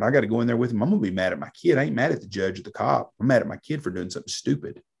court and I got to go in there with him, I'm going to be mad at my kid. I ain't mad at the judge or the cop. I'm mad at my kid for doing something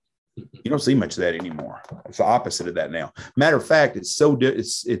stupid. You don't see much of that anymore. It's the opposite of that now. Matter of fact,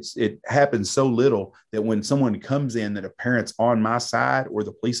 it happens so little that when someone comes in that a parent's on my side or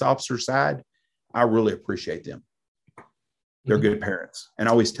the police officer's side, I really appreciate them. They're good parents. And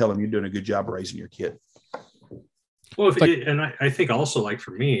I always tell them, you're doing a good job raising your kid. Well, I think also, like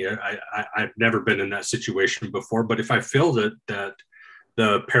for me, I've never been in that situation before, but if I feel that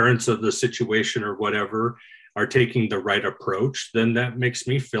the parents of the situation or whatever are taking the right approach, then that makes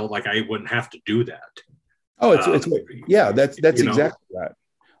me feel like I wouldn't have to do that. Oh, that's exactly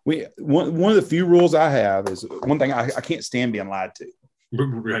right. One of the few rules I have is one thing I can't stand being lied to.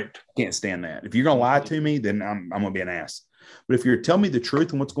 Right. Can't stand that. If you're going to lie to me, then I'm going to be an ass. But if you're telling me the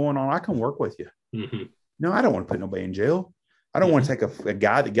truth and what's going on, I can work with you. Mm-hmm. No, I don't want to put nobody in jail. I don't want to take a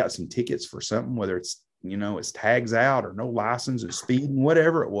guy that got some tickets for something, whether it's, his tags out or no license or speeding,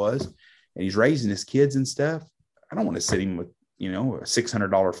 whatever it was, and he's raising his kids and stuff. I don't want to sit him with, a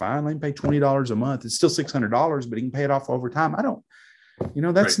 $600 fine. Let him pay $20 a month. It's still $600, but he can pay it off over time. I don't,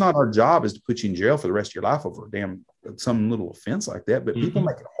 that's not our job, is to put you in jail for the rest of your life over some little offense like that. But people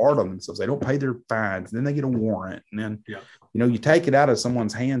make it hard on themselves. They don't pay their fines. And then they get a warrant. And then, you take it out of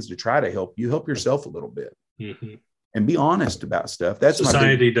someone's hands to try to help yourself a little bit. Mm-hmm. And be honest about stuff. That's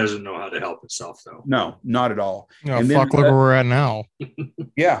society doesn't know how to help itself, though. No, not at all. And look where we're at now.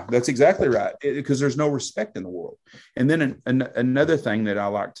 Yeah, that's exactly right. Because there's no respect in the world. And then another thing that I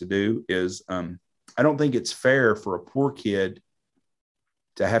like to do is I don't think it's fair for a poor kid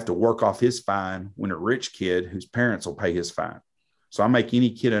to have to work off his fine when a rich kid whose parents will pay his fine. So I make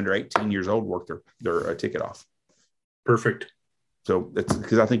any kid under 18 years old work their ticket off. Perfect. So that's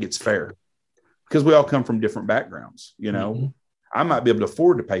because I think it's fair. Because we all come from different backgrounds, I might be able to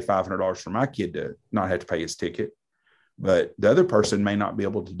afford to pay $500 for my kid to not have to pay his ticket, but the other person may not be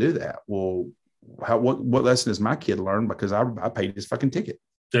able to do that. Well, what lesson does my kid learn because I paid his fucking ticket?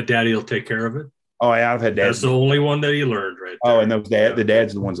 That daddy will take care of it. Oh yeah, I've had dads. That's the only one that he learned right there. Oh, and the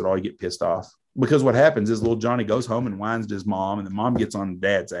dads are the ones that always get pissed off. Because what happens is little Johnny goes home and whines to his mom, and the mom gets on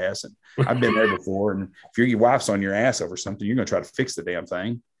dad's ass. And I've been there before. And if your wife's on your ass over something, you're going to try to fix the damn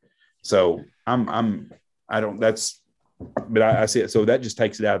thing. So I see it. So that just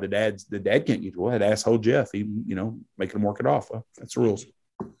takes it out of the dad can't get, well, that asshole Jeff, he, making him work it off. Well, that's the rules.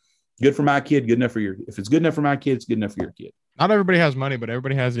 Good for my kid, good enough for if it's good enough for my kid, it's good enough for your kid. Not everybody has money, but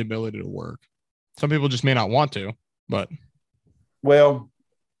everybody has the ability to work. Some people just may not want to, but. Well,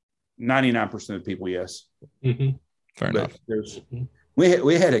 99% of people, yes. Mm-hmm. Fair enough. We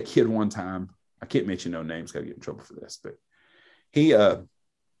had a kid one time. I can't mention no names. Got to get in trouble for this, but he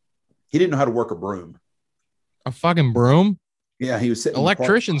didn't know how to work a broom. A fucking broom? Yeah, he was sitting.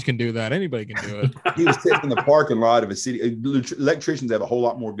 Electricians can do that. Anybody can do it. He was sitting in the parking lot of a city. Electricians have a whole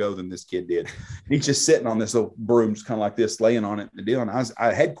lot more go than this kid did. He's just sitting on this little broom, just kind of like this, laying on it. The deal. And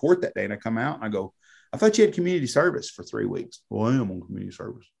I had court that day, and I come out and I go, I thought you had community service for 3 weeks. Well, I am on community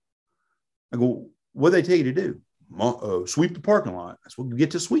service. I go, what do they tell you to do? Sweep the parking lot. That's what you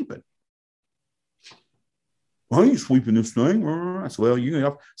get to sweeping. Why are you sweeping this thing? I said,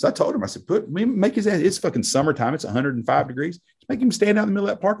 well, so I told him, I said, make his ass, it's fucking summertime. It's 105 degrees. Just make him stand out in the middle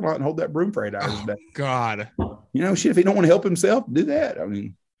of that parking lot and hold that broom for 8 hours a day. God. Shit, if he don't want to help himself, do that. I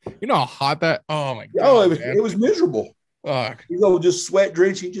mean, you know how hot that, oh my God. Oh, it was miserable. Fuck. You go just sweat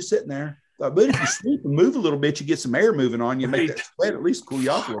drenching, just sitting there. But if you sweep and move a little bit, you get some air moving on you, make that sweat at least cool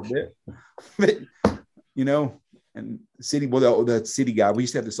you off a little bit. But, and the city guy, we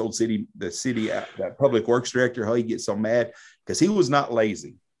used to have this old that public works director, how he gets so mad because he was not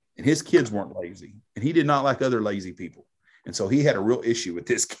lazy and his kids weren't lazy and he did not like other lazy people. And so he had a real issue with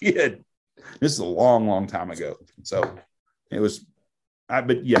this kid. This is a long, long time ago. So it was,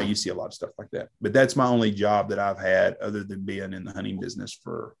 but yeah, you see a lot of stuff like that, but that's my only job that I've had other than being in the hunting business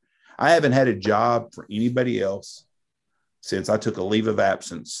I haven't had a job for anybody else since I took a leave of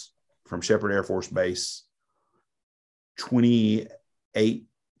absence from Shepherd Air Force Base 28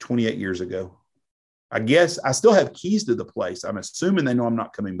 years ago. I guess I still have keys to the place. I'm assuming they know I'm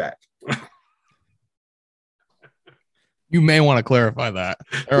not coming back. You may want to clarify that.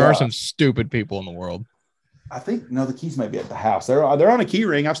 There are some stupid people in the world. I think, the keys may be at the house. They're on a key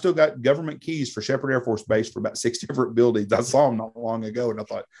ring. I've still got government keys for Shepherd Air Force Base for about 6 different buildings. I saw them not long ago, and I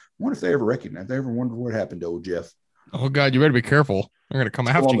thought, I wonder if they ever recognize. They ever wonder what happened to old Jeff? Oh, God, you better be careful. They're going to come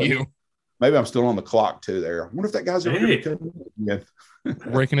after you. Maybe I'm still on the clock, too, there. I wonder if that guy's ever going to come in.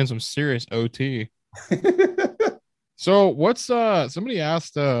 Breaking in some serious OT. So what's somebody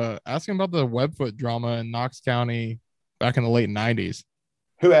asked asking about the Webfoot drama in Knox County back in the late 90s.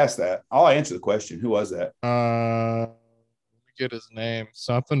 Who asked that? I'll answer the question. Who was that? Let me get his name.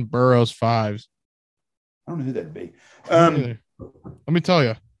 Something Burroughs Fives. I don't know who that'd be. Let me tell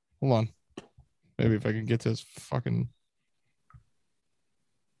you. Hold on. Maybe if I can get to his fucking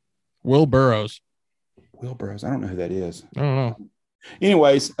Will Burroughs. Will Burroughs. I don't know who that is. I don't know.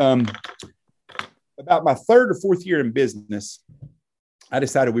 Anyways, about my 3rd or 4th year in business, I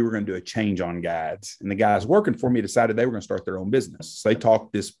decided we were going to do a change on guides. And the guys working for me decided they were going to start their own business. So they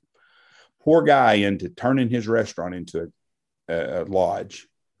talked this poor guy into turning his restaurant into a lodge.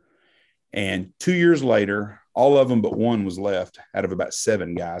 And 2 years later, all of them but one was left out of about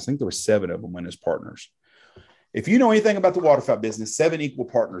 7 guys. I think there were 7 of them went as partners. If you know anything about the waterfowl business, 7 equal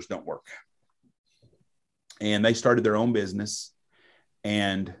partners don't work. And they started their own business.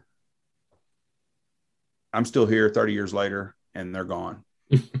 And I'm still here 30 years later, and they're gone.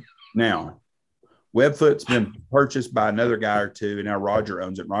 Now, Webfoot's been purchased by another guy or two, and now Roger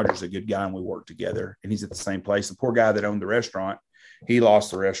owns it. Roger's a good guy, and we work together. And he's at the same place. The poor guy that owned the restaurant, he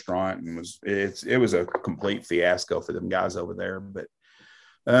lost the restaurant, and it was a complete fiasco for them guys over there. But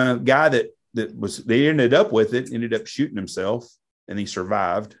guy that they ended up with it ended up shooting himself, and he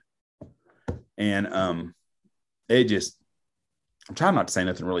survived. And I'm trying not to say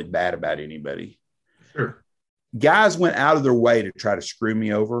nothing really bad about anybody. Sure. Guys went out of their way to try to screw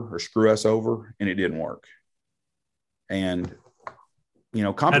me over or screw us over, and it didn't work. And,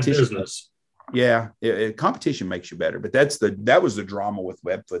 competition. Yeah, competition makes you better. But that was the drama with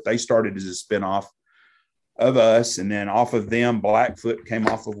Webfoot. They started as a spinoff of us, and then off of them, Blackfoot came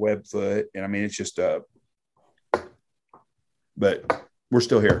off of Webfoot. And I mean, it's just but we're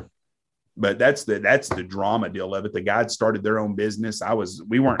still here. But that's the drama deal of it. The guys started their own business.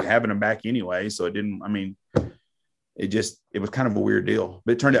 We weren't having them back anyway. So it was kind of a weird deal,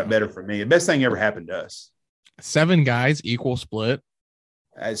 but it turned out better for me. The best thing ever happened to us. 7 guys, equal split.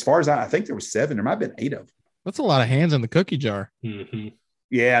 As far as I think there was 7, there might've been 8 of them. That's a lot of hands in the cookie jar. Mm-hmm.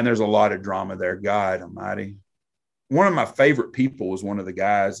 Yeah. And there's a lot of drama there. God almighty. One of my favorite people was one of the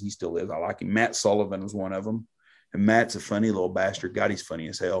guys. He still is. I like him. Matt Sullivan was one of them. And Matt's a funny little bastard. God, he's funny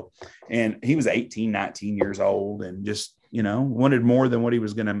as hell. And he was 18, 19 years old and just, wanted more than what he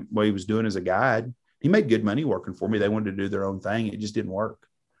was doing as a guide. He made good money working for me. They wanted to do their own thing. It just didn't work.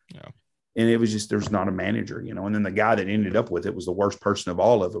 Yeah. And it was just, there's not a manager, and then the guy that ended up with it was the worst person of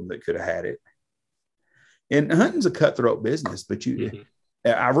all of them that could have had it. And hunting's a cutthroat business, but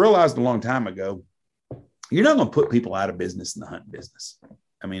I realized a long time ago, you're not going to put people out of business in the hunting business.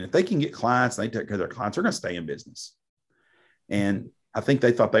 I mean, if they can get clients, and they take care of their clients, they're going to stay in business. And I think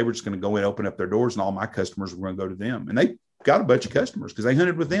they thought they were just going to go and open up their doors and all my customers were going to go to them. And they got a bunch of customers because they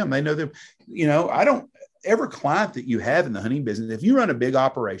hunted with them. They know them. Every client that you have in the hunting business, if you run a big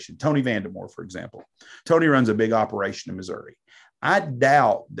operation, Tony Vandemore, for example, Tony runs a big operation in Missouri. I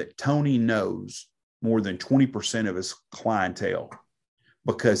doubt that Tony knows more than 20% of his clientele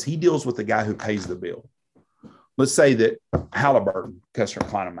because he deals with the guy who pays the bill. Let's say that Halliburton, customer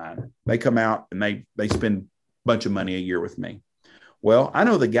client of mine, they come out and they spend a bunch of money a year with me. Well, I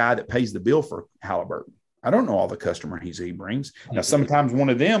know the guy that pays the bill for Halliburton. I don't know all the customers he brings. Now, sometimes one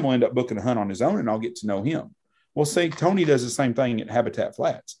of them will end up booking a hunt on his own and I'll get to know him. Well, say Tony does the same thing at Habitat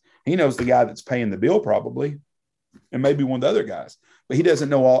Flats. He knows the guy that's paying the bill probably, and maybe one of the other guys, but he doesn't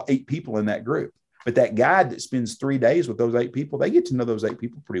know all 8 people in that group. But that guide that spends 3 days with those 8 people, they get to know those 8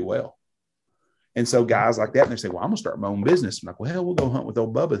 people pretty well. And so guys like that, and they say, well, I'm going to start my own business. I'm like, well, hell, we'll go hunt with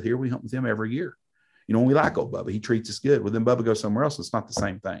old Bubba here. We hunt with him every year. We like old Bubba. He treats us good. Well, then Bubba goes somewhere else. It's not the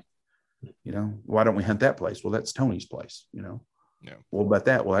same thing. Why don't we hunt that place? Well, that's Tony's place, Yeah. Well, about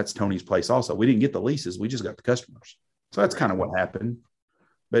that. Well, that's Tony's place also. We didn't get the leases. We just got the customers. So that's kind of what happened.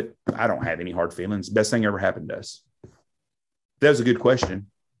 But I don't have any hard feelings. Best thing ever happened to us. That was a good question.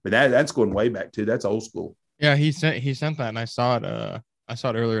 But that's going way back too. That's old school. Yeah, he sent that and I saw it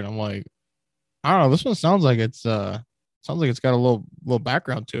earlier and I'm like, I don't know, this one sounds like it's got a little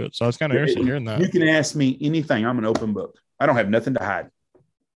background to it. So I was kind of interested in hearing that. You can ask me anything. I'm an open book. I don't have nothing to hide.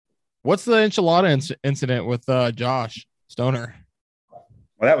 What's the enchilada incident with Josh Stoner? Well,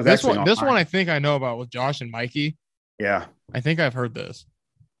 that was this one. This one I think I know about with Josh and Mikey. Yeah, I think I've heard this.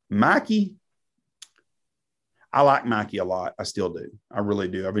 Mikey, I like Mikey a lot. I still do. I really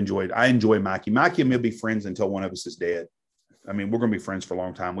do. I enjoy Mikey. Mikey and me will be friends until one of us is dead. I mean, we're going to be friends for a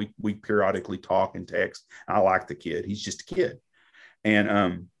long time. We periodically talk and text. I like the kid. He's just a kid.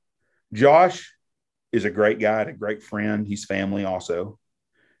 And Josh is a great guy, a great friend. He's family also.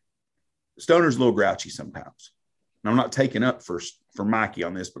 Stoner's a little grouchy sometimes. And I'm not taking up for Mikey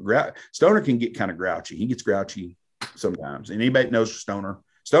on this, but Stoner can get kind of grouchy. He gets grouchy sometimes. And anybody that knows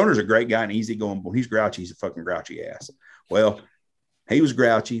Stoner's a great guy and easygoing. When he's grouchy, he's a fucking grouchy ass. Well, he was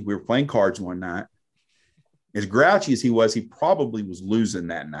grouchy. We were playing cards one night. As grouchy as he probably was losing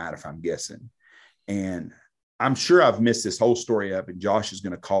that night, if I'm guessing. And I'm sure I've messed this whole story up, and Josh is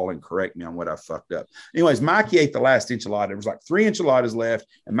going to call and correct me on what I fucked up. Anyways, Mikey ate the last enchilada. There was like 3 enchiladas left,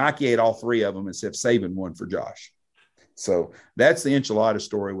 and Mikey ate all 3 of them instead of saving one for Josh. So that's the enchilada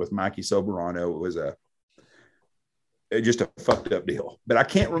story with Mikey Soberano. It was just a fucked up deal. But I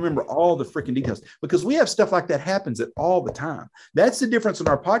can't remember all the freaking details because we have stuff like that happens at all the time. That's the difference in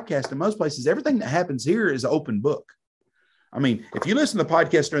our podcast. In most places, everything that happens here is an open book. I mean, if you listen to the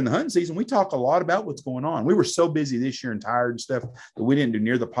podcast during the hunting season, we talk a lot about what's going on. We were so busy this year and tired and stuff that we didn't do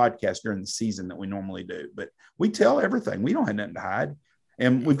near the podcast during the season that we normally do. But we tell everything. We don't have nothing to hide.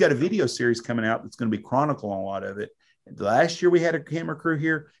 And we've got a video series coming out that's going to be chronicling a lot of it. Last year we had a camera crew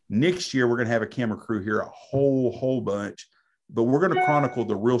here. Next year we're going to have a camera crew here, a whole bunch. But we're going to chronicle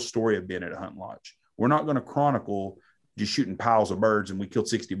the real story of being at a hunting lodge. We're not going to chronicle just shooting piles of birds and we killed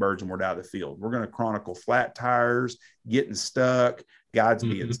 60 birds and we're out of the field. We're going to chronicle flat tires, getting stuck, guys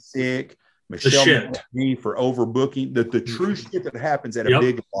being sick, Michelle me for overbooking, the true shit that happens at a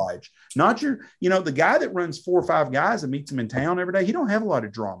big lodge. Not your, the guy that runs 4 or 5 guys and meets them in town every day. He don't have a lot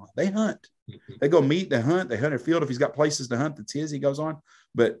of drama. They hunt. They go meet, they hunt a field. If he's got places to hunt that's his, he goes on.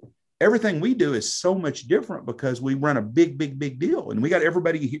 But everything we do is so much different because we run a big deal and we got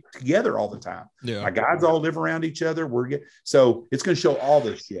everybody together all the time. Yeah. Our guys all live around each other. So it's going to show all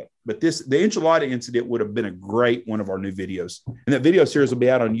this shit. But the enchilada incident would have been a great one of our new videos. And that video series will be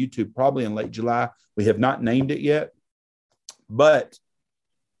out on YouTube probably in late July. We have not named it yet, but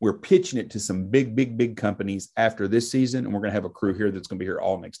we're pitching it to some big companies after this season. And we're going to have a crew here that's going to be here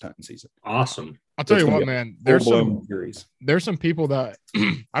all next hunting season. Awesome. I'll tell you what, man, there's some people that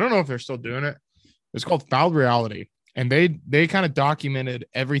I don't know if they're still doing it. It's called Fouled Reality. And they kind of documented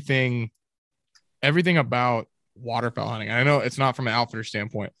everything about waterfowl hunting. I know it's not from an outfitter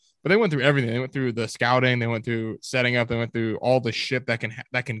standpoint, but they went through everything. They went through the scouting, they went through setting up, they went through all the shit that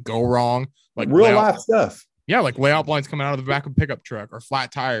can go wrong. Like real life stuff. Yeah, like layout blinds coming out of the back of a pickup truck or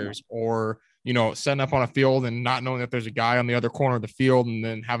flat tires or, setting up on a field and not knowing that there's a guy on the other corner of the field and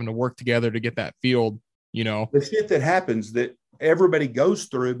then having to work together to get that field, The shit that happens that everybody goes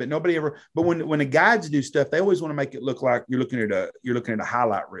through, but nobody ever – but when the guides do stuff, they always want to make it look like you're looking at a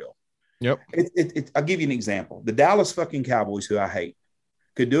highlight reel. Yep. I'll give you an example. The Dallas fucking Cowboys, who I hate,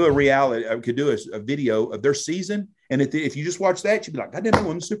 could do a video of their season. And if you just watch that, you'd be like, I didn't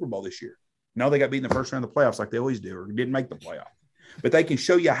win the Super Bowl this year. No, they got beat in the first round of the playoffs like they always do, or didn't make the playoff. But they can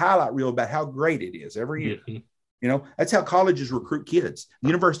show you a highlight reel about how great it is every year. Mm-hmm. That's how colleges recruit kids.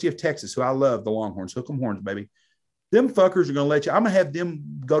 University of Texas, who I love, the Longhorns, hook 'em horns, baby. Them fuckers are going to let you. I'm going to have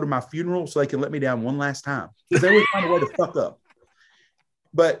them go to my funeral so they can let me down one last time because they always find a way to fuck up.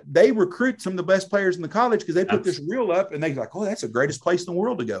 But they recruit some of the best players in the college because they put this reel up and they're like, oh, that's the greatest place in the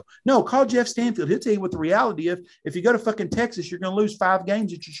world to go. No, call Jeff Stanfield. He'll tell you what the reality is. If you go to fucking Texas, you're going to lose 5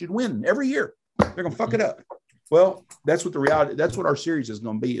 games that you should win every year. They're going to fuck it up. Well, that's what the reality, that's what our series is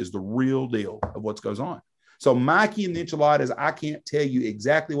going to be, is the real deal of what goes on. So Mikey and the enchiladas, I can't tell you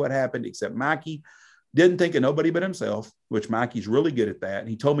exactly what happened, except Mikey didn't think of nobody but himself, which Mikey's really good at that. And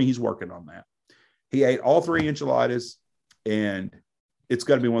he told me he's working on that. He ate all 3 enchiladas, and it's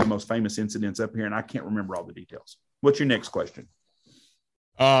got to be one of the most famous incidents up here. And I can't remember all the details. What's your next question?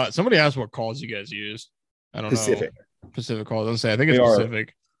 Somebody asked what calls you guys use. I don't know. Pacific calls. I think it's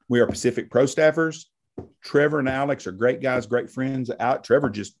Pacific. We are Pacific Pro staffers. Trevor and Alex are great guys, great friends.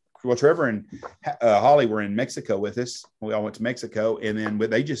 Trevor and Holly were in Mexico with us. We all went to Mexico, and then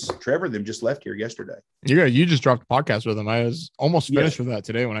Trevor and them just left here yesterday. You just dropped a podcast with them. I was almost finished with that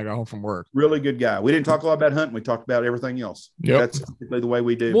today when I got home from work. Really good guy. We didn't talk a lot about hunting. We talked about everything else. Yep. That's typically the way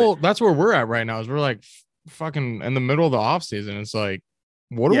we do. Well, that's where we're at right now. Is we're like fucking in the middle of the off season. It's like,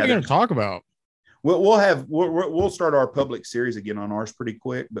 what are we going to talk about? We'll start our public series again on ours pretty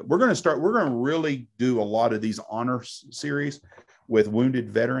quick, but we're going to really do a lot of these honor series with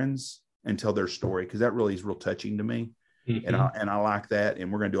wounded veterans and tell their story, because that really is real touching to me. Mm-hmm. And I like that.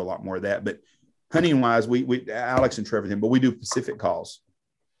 And we're going to do a lot more of that. But hunting wise, we Alex and Trevor, but we do Pacific calls.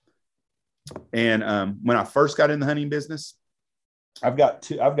 And when I first got in the hunting business, I've got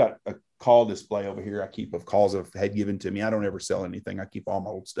a call display over here I keep of calls I've had given to me. I don't ever sell anything. I keep all my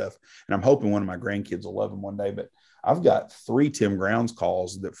old stuff, and I'm hoping one of my grandkids will love them one day. But I've got 3 Tim Grounds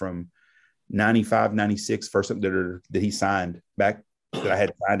calls that from 95, 96, first that he signed back, that I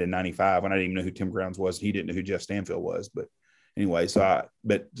had signed in 95 when I didn't even know who Tim Grounds was. He didn't know who Jeff Stanfield was. But anyway, so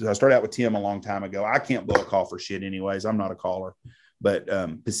I started out with Tim a long time ago. I can't blow a call for shit anyways. I'm not a caller. But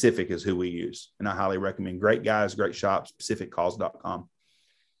Pacific is who we use, and I highly recommend. Great guys, great shops, pacificcalls.com.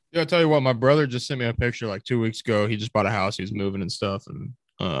 Yeah, I'll tell you what, my brother just sent me a picture like 2 weeks ago. He just bought a house. He was moving and stuff.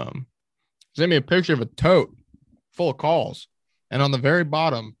 And sent me a picture of a tote full of calls. And on the very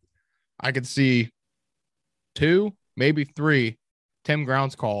bottom, I could see 2, maybe 3 Tim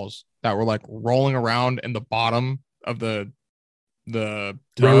Grounds calls that were like rolling around in the bottom of the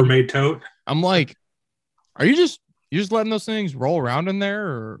Rubbermaid tote. I'm like, are you just you just letting those things roll around in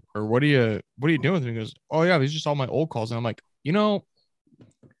there, or what are you doing with them? He goes, oh yeah, these are just all my old calls. And I'm like,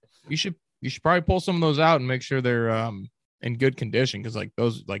 you should probably pull some of those out and make sure they're in good condition, because like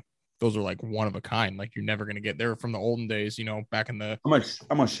those are like one of a kind. Like you're never gonna get. They're from the olden days, back in the I'm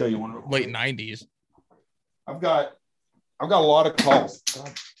gonna show you one late 90s. I've got a lot of calls.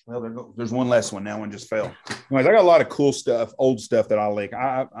 Well, there's one less one. That one just fell. Anyways, I got a lot of cool stuff, old stuff that I like.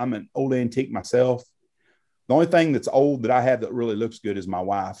 I'm an old antique myself. The only thing that's old that I have that really looks good is my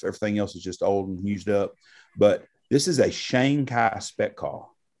wife. Everything else is just old and used up. But this is a Shanghai spec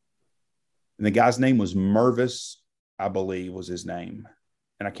call. And the guy's name was Mervis, I believe was his name.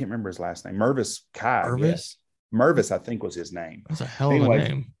 And I can't remember his last name. Mervis Kai. Mervis, I think, was his name. That's a hell of a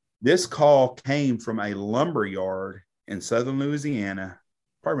name. This call came from a lumber yard in southern Louisiana,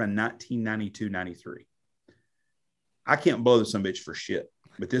 probably around 1992, 93. I can't blow this some bitch for shit,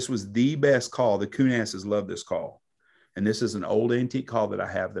 but this was the best call. The coonasses love this call. And this is an old antique call that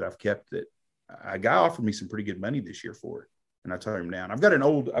I have that I've kept. That a guy offered me some pretty good money this year for it, and I turned him down. I've got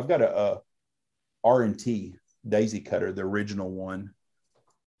a R&T daisy cutter, the original one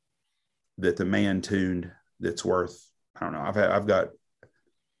that the man tuned. That's worth, I don't know.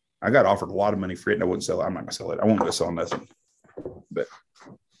 I got offered a lot of money for it, and I wouldn't sell it. I'm not gonna sell it. I won't go sell nothing. But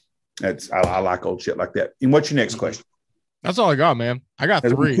I like old shit like that. And what's your next question? That's all I got, man. I got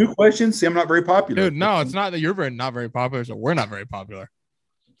 3. 2 questions. See, I'm not very popular. Dude, no, it's not that you're not very popular, so we're not very popular.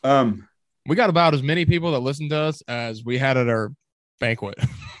 We got about as many people that listen to us as we had at our banquet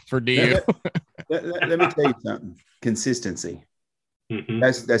for DU. Let me tell you something. Consistency. Mm-hmm.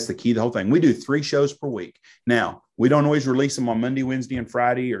 That's the key to the whole thing. We do 3 shows per week. Now, we don't always release them on Monday, Wednesday, and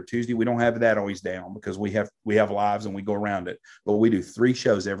Friday or Tuesday. We don't have that always down because we have lives and we go around it. But we do 3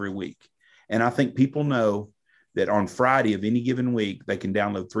 shows every week. And I think people know that on Friday of any given week, they can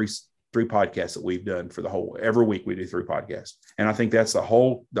download three podcasts that we've done for every week. We do 3 podcasts. And I think that's the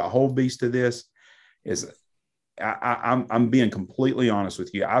whole beast of this is I'm being completely honest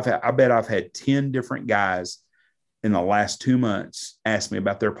with you. I bet I've had 10 different guys in the last 2 months ask me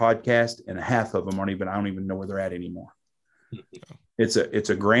about their podcast, and half of them I don't even know where they're at anymore. It's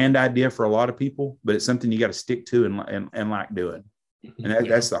a grand idea for a lot of people, but it's something you got to stick to and like doing. And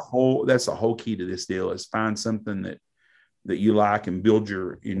that's the whole key to this deal is find something that you like and build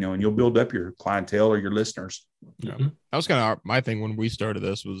and you'll build up your clientele or your listeners. Yeah. That was kind of my thing when we started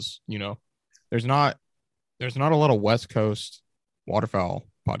this was, there's not a lot of West Coast waterfowl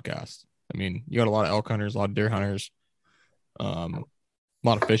podcasts. I mean, you got a lot of elk hunters, a lot of deer hunters, a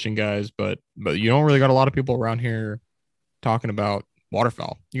lot of fishing guys, but you don't really got a lot of people around here talking about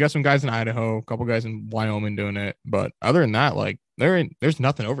waterfowl. You got some guys in Idaho, a couple guys in Wyoming doing it, but other than that, like there's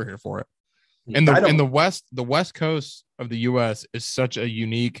nothing over here for it. And the West Coast of the U.S. is such a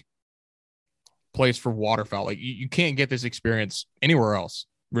unique place for waterfowl. Like you can't get this experience anywhere else,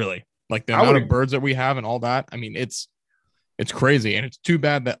 really. Like the amount of birds that we have and all that. I mean, it's crazy, and it's too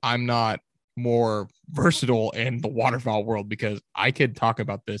bad that I'm not more versatile in the waterfowl world because I could talk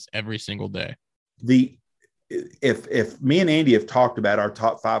about this every single day. If me and Andy have talked about our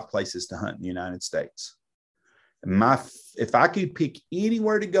top 5 places to hunt in the United States, if I could pick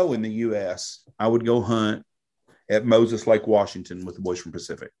anywhere to go in the U.S., I would go hunt at Moses Lake, Washington with the boys from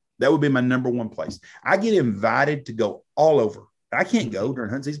Pacific. That would be my number 1 place. I get invited to go all over. I can't go during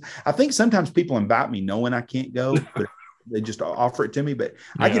hunt season. I think sometimes people invite me knowing I can't go, but they just offer it to me. But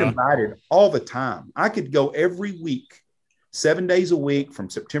I get invited all the time. I could go every week, 7 days a week from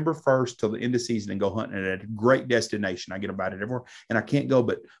September 1st till the end of season and go hunting at a great destination. I get invited everywhere, and I can't go.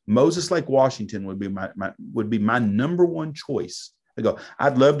 But Moses Lake, Washington would be my number 1 choice.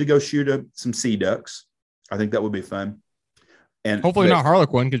 I'd love to go shoot some sea ducks. I think that would be fun. And hopefully not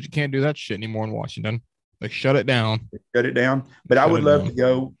Harlequin, because you can't do that shit anymore in Washington. They shut it down. But I would love to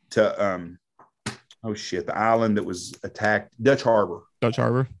go to the island that was attacked, Dutch Harbor.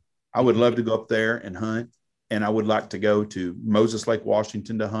 I would love to go up there and hunt. And I would like to go to Moses Lake,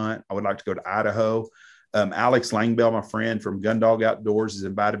 Washington to hunt. I would like to go to Idaho. Alex Langbell, my friend from Gundog Outdoors, has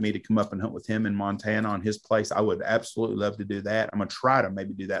invited me to come up and hunt with him in Montana on his place. I would absolutely love to do that. I'm going to try to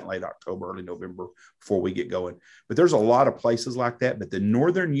maybe do that in late October, early November before we get going. But there's a lot of places like that. But the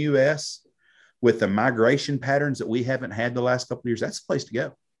northern U.S., with the migration patterns that we haven't had the last couple of years, that's the place to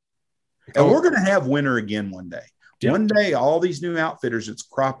go. And we're going to have winter again one day. Yeah. One day, all these new outfitters that's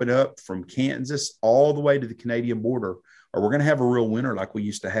cropping up from Kansas all the way to the Canadian border, or we're going to have a real winter like we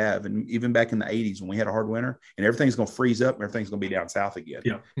used to have. And even back in the 80s when we had a hard winter, and everything's going to freeze up and everything's going to be down south again.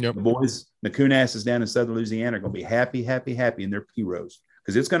 Yeah. Yep. The boys, the coonasses down in southern Louisiana are going to be happy in their heroes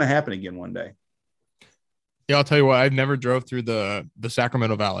because it's going to happen again one day. Yeah, I'll tell you what, I've never drove through the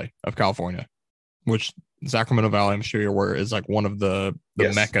Sacramento Valley of California, which Sacramento Valley, I'm sure you're aware, is like one of the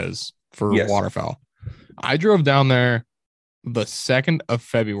Yes. meccas for Yes. waterfowl. I drove down there the 2nd of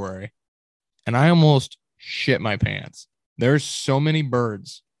February and I almost shit my pants. There's so many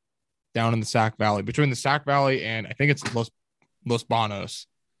birds down in the Sac Valley, between the Sac Valley and I think it's Los Banos.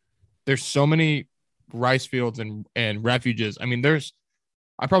 There's so many rice fields and refuges. I mean,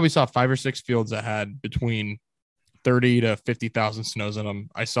 I probably saw 5 or 6 fields that had between 30 to 50,000 snows in them.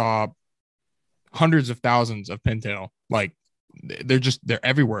 I saw hundreds of thousands of pintail. Like they're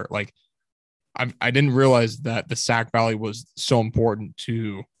everywhere. Like I didn't realize that the Sac Valley was so important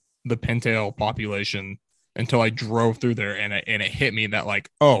to the pintail population until I drove through there and it hit me that like,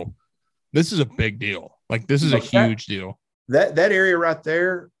 oh, this is a big deal. Like this is a huge deal. That area right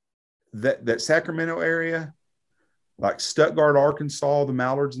there, that Sacramento area, like Stuttgart, Arkansas, the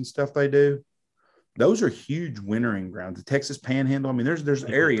mallards and stuff they do, those are huge wintering grounds. The Texas Panhandle. I mean, there's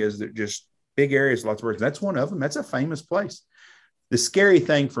areas that just big areas, lots of birds. That's one of them. That's a famous place. The scary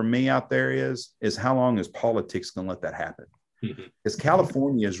thing for me out there is how long is politics going to let that happen? Because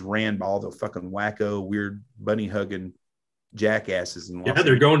California is ran by all the fucking wacko, weird, bunny hugging jackasses.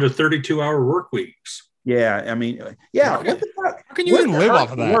 They're going to 32-hour work weeks. Yeah, I mean, yeah. What the fuck? How can you even live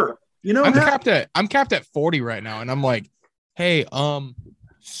off of that? Work? You know, I'm capped at 40 right now, and I'm like, hey,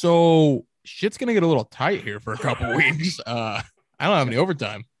 so shit's gonna get a little tight here for a couple weeks. I don't have any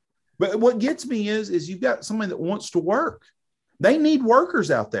overtime. But what gets me is you've got somebody that wants to work. They need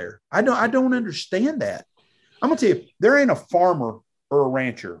workers out there. I don't understand that. I'm gonna tell you, there ain't a farmer or a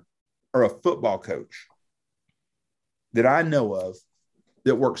rancher or a football coach that I know of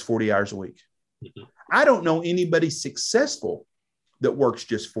that works 40 hours a week. Mm-hmm. I don't know anybody successful that works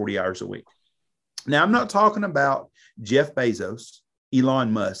just 40 hours a week. Now, I'm not talking about Jeff Bezos,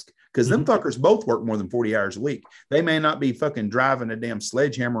 Elon Musk, because them fuckers both work more than 40 hours a week. They may not be fucking driving a damn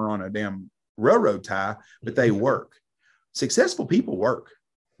sledgehammer on a damn railroad tie, but they work. Successful people work,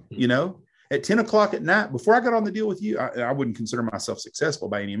 you know, at 10 o'clock at night. Before I got on the deal with you, I wouldn't consider myself successful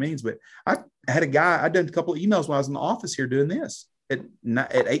by any means, but I had a guy, I'd done a couple of emails when I was in the office here doing this at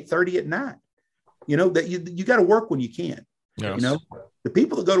 8:30 at night. You know, that you got to work when you can. Yes. You know, the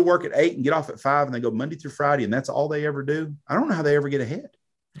people that go to work at 8 and get off at 5 and they go Monday through Friday and that's all they ever do. I don't know how they ever get ahead.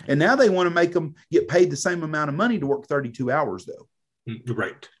 And now they want to make them get paid the same amount of money to work 32 hours though.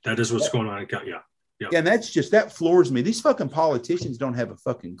 Right. That is what's going on. Yeah. Yeah. And that floors me. These fucking politicians don't have a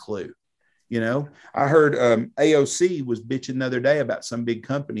fucking clue. You know, I heard AOC was bitching the other day about some big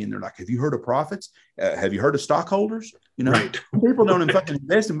company and they're like, have you heard of profits? Have you heard of stockholders? You know, right. People don't fucking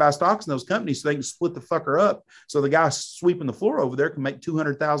invest and buy stocks in those companies so they can split the fucker up. So the guy sweeping the floor over there can make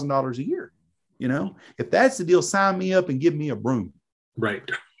 $200,000 a year. You know, if that's the deal, sign me up and give me a broom. Right.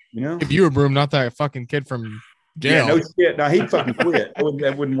 You know, if you were a broom, not that fucking kid from jail. Yeah, no shit. No, he fucking quit.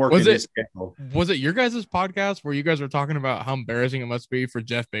 That wouldn't work. Was it your guys' podcast where you guys were talking about how embarrassing it must be for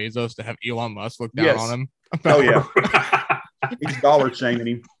Jeff Bezos to have Elon Musk look down on him? Oh yeah, he's dollar shaming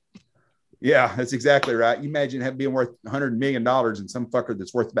him. Yeah, that's exactly right. You imagine being worth $100 million and some fucker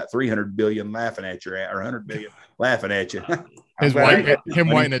that's worth about 300 billion laughing at you, or 100 billion laughing at you. His wife,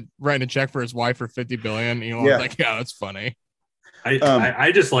 writing a check for his wife for 50 billion. Elon's like, yeah, that's funny.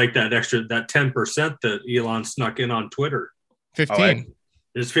 I just like that 10% that Elon snuck in on Twitter. 15.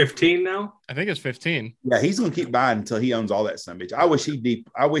 Is 15 now? I think it's 15. Yeah, he's gonna keep buying until he owns all that son of a bitch.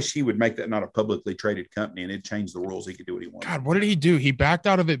 I wish he would make that not a publicly traded company and it'd change the rules. He could do what he wants. God, what did he do? He backed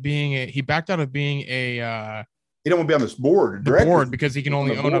out of it being a he don't want to be on this board. Because he can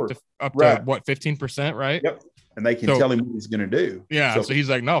only own up to what 15%, right? Yep. And they can tell him what he's going to do. Yeah. So he's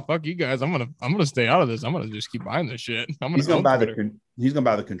like, no, fuck you guys. I'm going to stay out of this. I'm going to just keep buying this shit. He's going to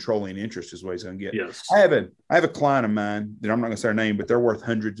buy the controlling interest is what he's going to get. Yes. I have a client of mine that I'm not going to say her name, but they're worth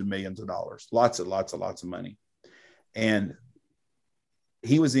hundreds of millions of dollars. Lots of money. And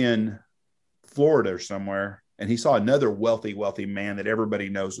he was in Florida or somewhere and he saw another wealthy man that everybody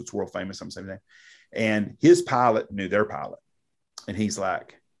knows that's world famous. I'm saying that. And his pilot knew their pilot. And he's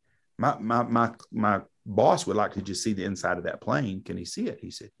like, my boss would like to just see the inside of that plane. Can he see it? He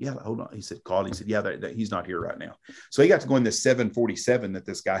said, yeah, hold on. He said, call. He said, yeah, he's not here right now. So he got to go in this 747 that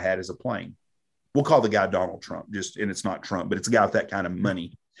this guy had as a plane. We'll call the guy Donald Trump, and it's not Trump, but it's a guy with that kind of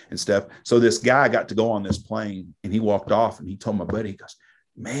money and stuff. So this guy got to go on this plane and he walked off and he told my buddy, he goes,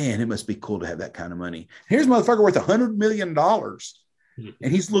 man, it must be cool to have that kind of money. Here's a motherfucker worth $100 million.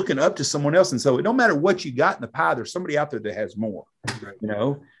 And he's looking up to someone else. And so it don't matter what you got in the pie, there's somebody out there that has more, you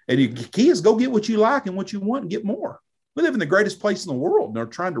know, and the key is go get what you like and what you want and get more. We live in the greatest place in the world and they're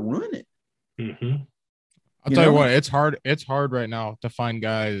trying to ruin it. Mm-hmm. I'll tell you what, it's hard right now to find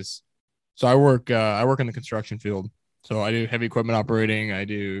guys. So I work in the construction field So I do heavy equipment operating. I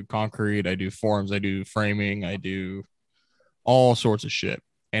do concrete. I do forms. I do framing. I do all sorts of shit.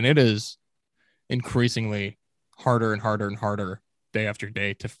 And it is increasingly harder and harder and harder day after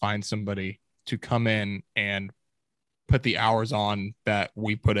day to find somebody to come in and put the hours on that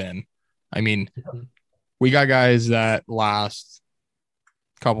we put in. I mean, we got guys that last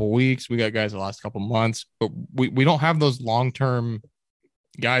a couple weeks, we got guys that last a couple months, but we don't have those long-term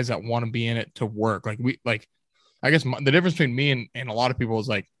guys that want to be in it to work. I guess the difference between me and a lot of people is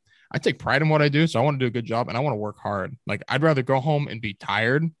like, I take pride in what I do. So I want to do a good job and I want to work hard. Like I'd rather go home and be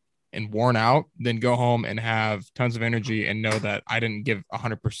tired and worn out than go home and have tons of energy and know that I didn't give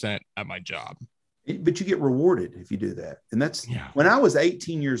 100% at my job. But you get rewarded if you do that. And that's when I was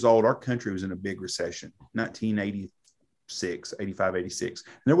 18 years old, our country was in a big recession, 1986, 85, 86.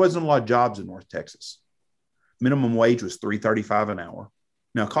 And there wasn't a lot of jobs in North Texas. Minimum wage was $3.35 an hour.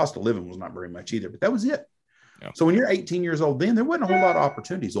 Now, cost of living was not very much either, but that was it. Yeah. So when you're 18 years old, then there wasn't a whole lot of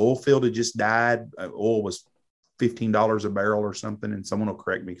opportunities. Oil field had just died. Oil was $15 a barrel or something. And someone will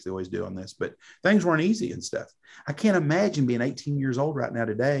correct me because they always do on this, but things weren't easy and stuff. I can't imagine being 18 years old right now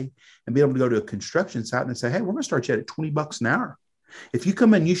today and being able to go to a construction site and say, hey, we're going to start you at $20 an hour. If you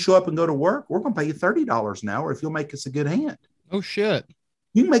come in, you show up and go to work, we're going to pay you $30 an hour if you'll make us a good hand. Oh, shit.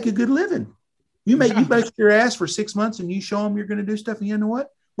 You can make a good living. You bust your ass for 6 months and you show them you're going to do stuff. And you know what?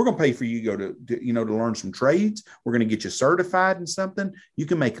 We're going to pay for you to go to learn some trades. We're going to get you certified in something. You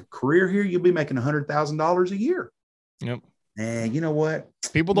can make a career here. You'll be making $100,000 a year. Yep. And you know what?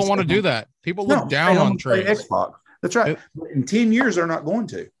 People don't want to do that. People look down on trades. Xbox. That's right. In 10 years, they're not going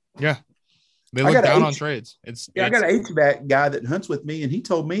to. Yeah. They look down on trades. I got an HVAC guy that hunts with me, and he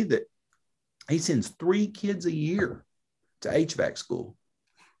told me that he sends 3 kids a year to HVAC school.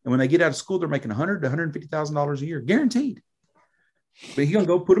 And when they get out of school, they're making $100,000 to $150,000 a year, guaranteed. But he's going to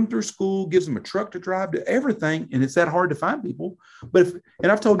go put them through school, gives them a truck to drive to everything. And it's that hard to find people. But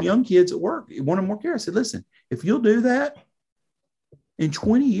and I've told young kids at work, one of them work here, I said, listen, if you'll do that, in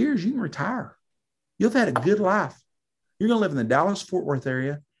 20 years, you can retire. You'll have had a good life. You're going to live in the Dallas-Fort Worth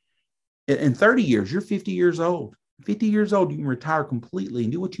area. In 30 years, you're 50 years old. 50 years old, you can retire completely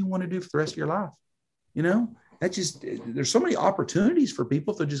and do what you want to do for the rest of your life. You know, there's so many opportunities for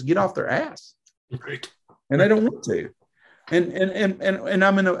people if they'll just get off their ass. Right. And they don't want to. And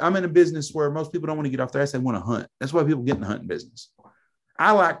I'm in a business where most people don't want to get off their ass. They want to hunt. That's why people get in the hunting business.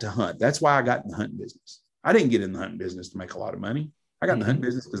 I like to hunt. That's why I got in the hunting business. I didn't get in the hunting business to make a lot of money. I got in the hunting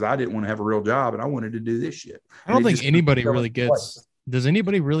business because I didn't want to have a real job and I wanted to do this shit. I don't think anybody really gets. Does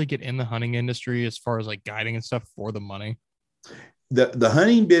anybody really get in the hunting industry as far as like guiding and stuff for the money? The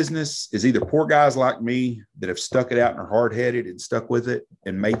hunting business is either poor guys like me that have stuck it out and are hard-headed and stuck with it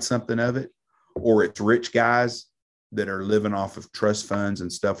and made something of it, or it's rich guys that are living off of trust funds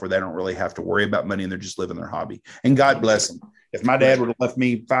and stuff where they don't really have to worry about money and they're just living their hobby. And God bless them. If my dad would have left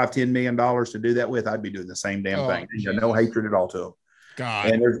me $5-10 million to do that with, I'd be doing the same damn thing. No hatred at all to them.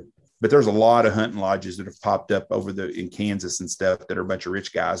 God. But there's a lot of hunting lodges that have popped up in Kansas and stuff that are a bunch of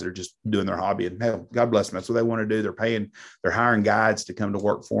rich guys that are just doing their hobby. And hell, God bless them. That's what they want to do. They're hiring guides to come to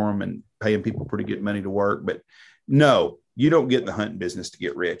work for them and paying people pretty good money to work. But no, you don't get in the hunting business to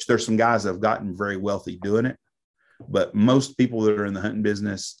get rich. There's some guys that have gotten very wealthy doing it. But most people that are in the hunting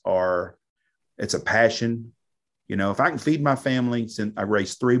business it's a passion. You know, if I can feed my family, since I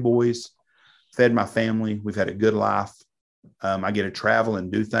raised 3 boys, fed my family, we've had a good life. I get to travel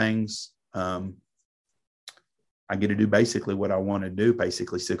and do things. I get to do basically what I want to do,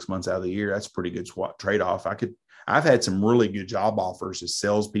 basically 6 months out of the year. That's a pretty good trade-off. I've had some really good job offers as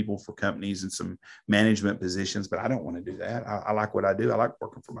salespeople for companies and some management positions, but I don't want to do that. I like what I do. I like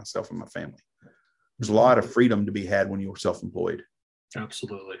working for myself and my family. There's a lot of freedom to be had when you're self-employed.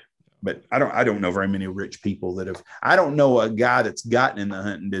 Absolutely. But I don't know very many rich people I don't know a guy that's gotten in the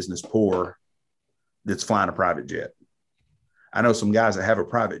hunting business poor that's flying a private jet. I know some guys that have a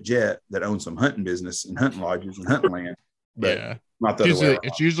private jet that own some hunting business and hunting lodges and hunting land. But yeah. Not the other way around.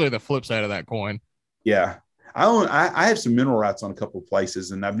 It's usually the flip side of that coin. Yeah. I have some mineral rights on a couple of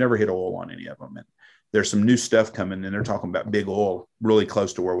places and I've never hit oil on any of them. And there's some new stuff coming and they're talking about big oil really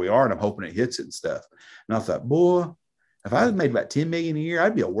close to where we are. And I'm hoping it hits it and stuff. And I thought, boy, if I had made about 10 million a year,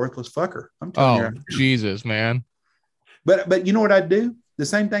 I'd be a worthless fucker. I'm telling you. Oh, Jesus, man. But you know what I'd do? The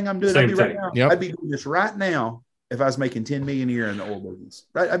same thing I'm doing. Right now. Yep. I'd be doing this right now if I was making 10 million a year in the oil business.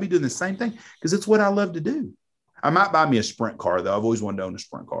 Right? I'd be doing the same thing because it's what I love to do. I might buy me a sprint car, though. I've always wanted to own a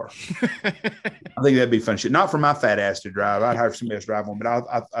sprint car. I think that'd be fun shit. Not for my fat ass to drive. I'd hire somebody else to drive one, but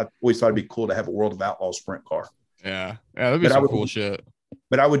I always thought it'd be cool to have a World of Outlaws sprint car. Yeah, that'd be some cool shit.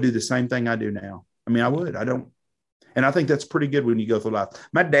 But I would do the same thing I do now. I mean, I would. And I think that's pretty good when you go through life.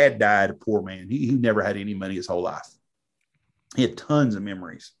 My dad died a poor man. He never had any money his whole life. He had tons of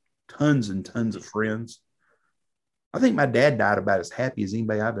memories, tons and tons of friends. I think my dad died about as happy as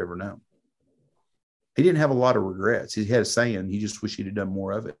anybody I've ever known. He didn't have a lot of regrets. He had a saying, he just wished he'd have done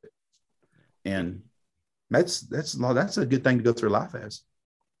more of it. And that's a good thing to go through life as.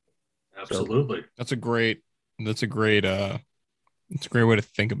 Absolutely. So, that's a great way to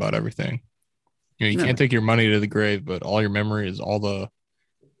think about everything. You can't take your money to the grave, but all your memories, all the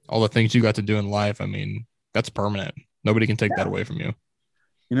things you got to do in life, I mean, that's permanent. Nobody can take that away from you.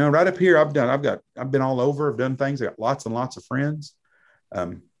 Right up here, I've been all over. I've done things. I got lots and lots of friends.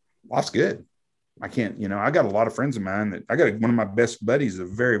 Life's good. I can't, I got a lot of friends of mine that I got one of my best buddies, a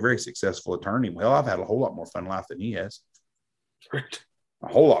very, very successful attorney. Well, I've had a whole lot more fun life than he has. Right. A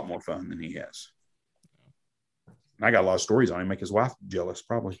whole lot more fun than he has. And I got a lot of stories on him, make his wife jealous,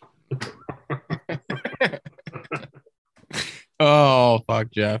 probably. Oh,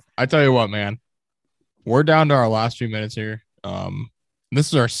 fuck, Jeff. I tell you what, man, we're down to our last few minutes here. This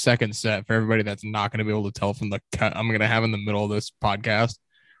is our second set for everybody that's not going to be able to tell from the cut I'm going to have in the middle of this podcast.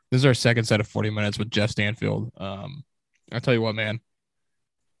 This is our second set of 40 minutes with Jeff Stanfield. I tell you what, man,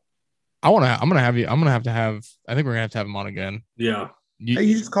 I think we're going to have to have him on again. Yeah. You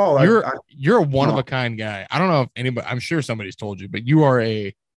just call. You're a one of a kind guy. I don't know if anybody, I'm sure somebody's told you, but you are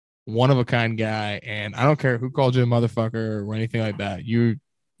a one of a kind guy. And I don't care who called you a motherfucker or anything like that. You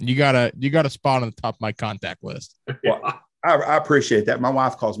got a spot on the top of my contact list. Well, I appreciate that. My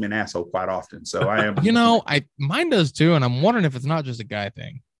wife calls me an asshole quite often. So I am, mine does too. And I'm wondering if it's not just a guy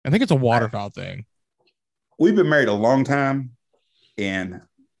thing. I think it's a waterfowl thing. We've been married a long time and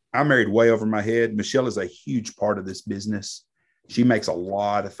I'm married way over my head. Michelle is a huge part of this business. She makes a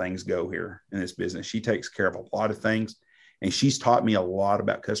lot of things go here in this business. She takes care of a lot of things and she's taught me a lot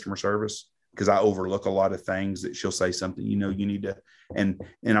about customer service because I overlook a lot of things that she'll say something, you need to, and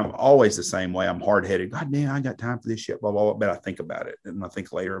I'm always the same way. I'm hard-headed. God damn, I ain't got time for this shit, blah, blah, blah. But I think about it and I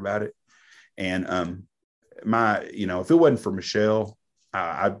think later about it. And if it wasn't for Michelle,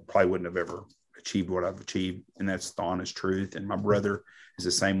 I probably wouldn't have ever achieved what I've achieved. And that's the honest truth. And my brother is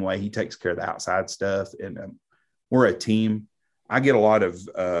the same way. He takes care of the outside stuff. And we're a team. I get a lot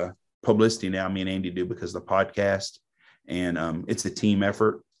of publicity now, me and Andy do, because of the podcast. And it's a team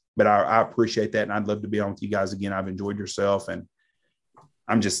effort. But I appreciate that. And I'd love to be on with you guys again. I've enjoyed yourself. And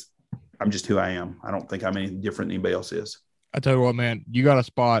I'm just who I am. I don't think I'm any different than anybody else is. I tell you what, man, you got a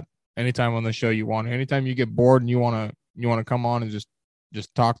spot anytime on the show you want. Anytime you get bored and you want to come on and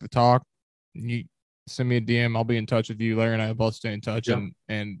just talk the talk, you send me a DM. I'll be in touch with you. Larry and I both stay in touch. Yep.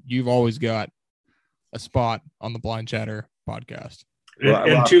 And you've always got a spot on the Blind Chatter podcast.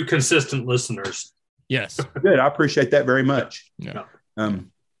 And two consistent listeners. Yes. Good. I appreciate that very much. Yeah.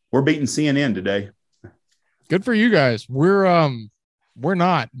 We're beating CNN today. Good for you guys. We're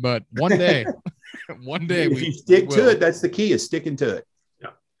not, but one day, if you stick to it, that's the key, is sticking to it. Yeah.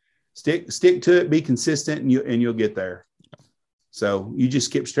 Stick to it, be consistent, and you'll get there. So you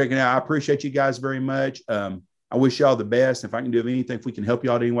just keep striking out. I appreciate you guys very much. I wish y'all the best. If I can do anything, if we can help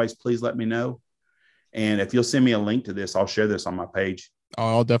you out anyways, please let me know. And if you'll send me a link to this, I'll share this on my page. Oh,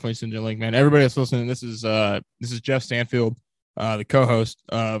 I'll definitely send you a link, man. Everybody that's listening, this is Jeff Stanfield, the co-host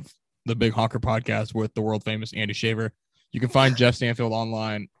of the Big Honker podcast with the world famous Andy Shaver. You can find Jeff Stanfield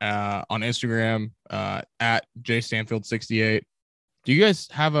online on Instagram at jstanfield68. Do you guys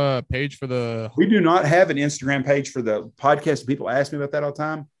have a page for the? We do not have an Instagram page for the podcast. People ask me about that all the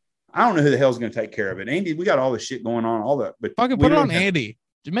time. I don't know who the hell's going to take care of it. Andy, we got all this shit going on, all that. But fucking put it on Andy.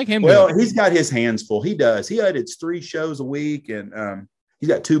 Just make him. Well, he's got his hands full. He does. He edits 3 shows a week, and he's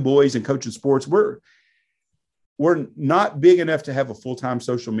got 2 boys and coaching sports. We're not big enough to have a full-time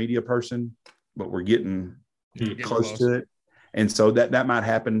social media person, but we're getting close to it. And so that might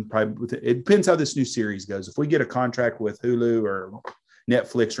happen probably. It depends how this new series goes. If we get a contract with Hulu or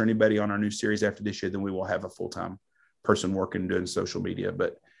Netflix or anybody on our new series after this year, then we will have a full-time person working doing social media.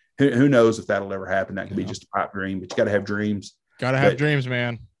 But who knows if that'll ever happen? That could be just a pipe dream, but you got to have dreams. Got to have dreams,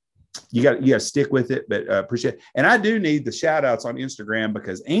 man. You got to stick with it, but appreciate it. And I do need the shout outs on Instagram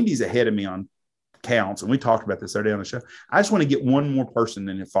because Andy's ahead of me on counts. And we talked about this the other day on the show. I just want to get one more person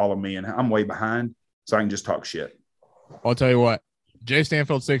in to follow me, and I'm way behind, so I can just talk shit. I'll tell you what,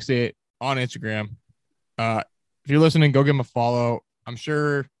 jstanfield68 on Instagram. If you're listening, go give him a follow. I'm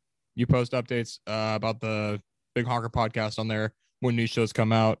sure you post updates about the Big Honker podcast on there when new shows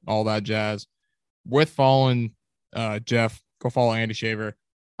come out, all that jazz. With following Jeff, go follow Andy Shaver.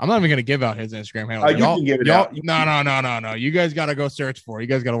 I'm not even going to give out his Instagram handle. You can give it out. No. You guys got to go search for it. You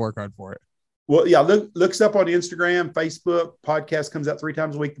guys got to work hard for it. Well, yeah, look us up on Instagram, Facebook. Podcast comes out 3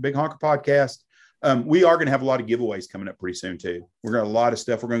 times a week, the Big Honker podcast. We are going to have a lot of giveaways coming up pretty soon, too. We're going to have a lot of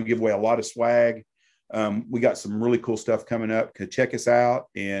stuff. We're going to give away a lot of swag. We got some really cool stuff coming up. Check us out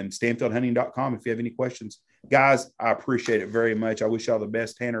and stanfieldhunting.com if you have any questions. Guys, I appreciate it very much. I wish y'all the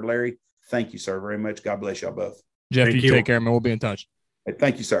best. Tanner, Larry, thank you, sir, very much. God bless y'all both. Jeff, Thank you you. take care, man. We'll be in touch.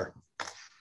 Thank you, sir.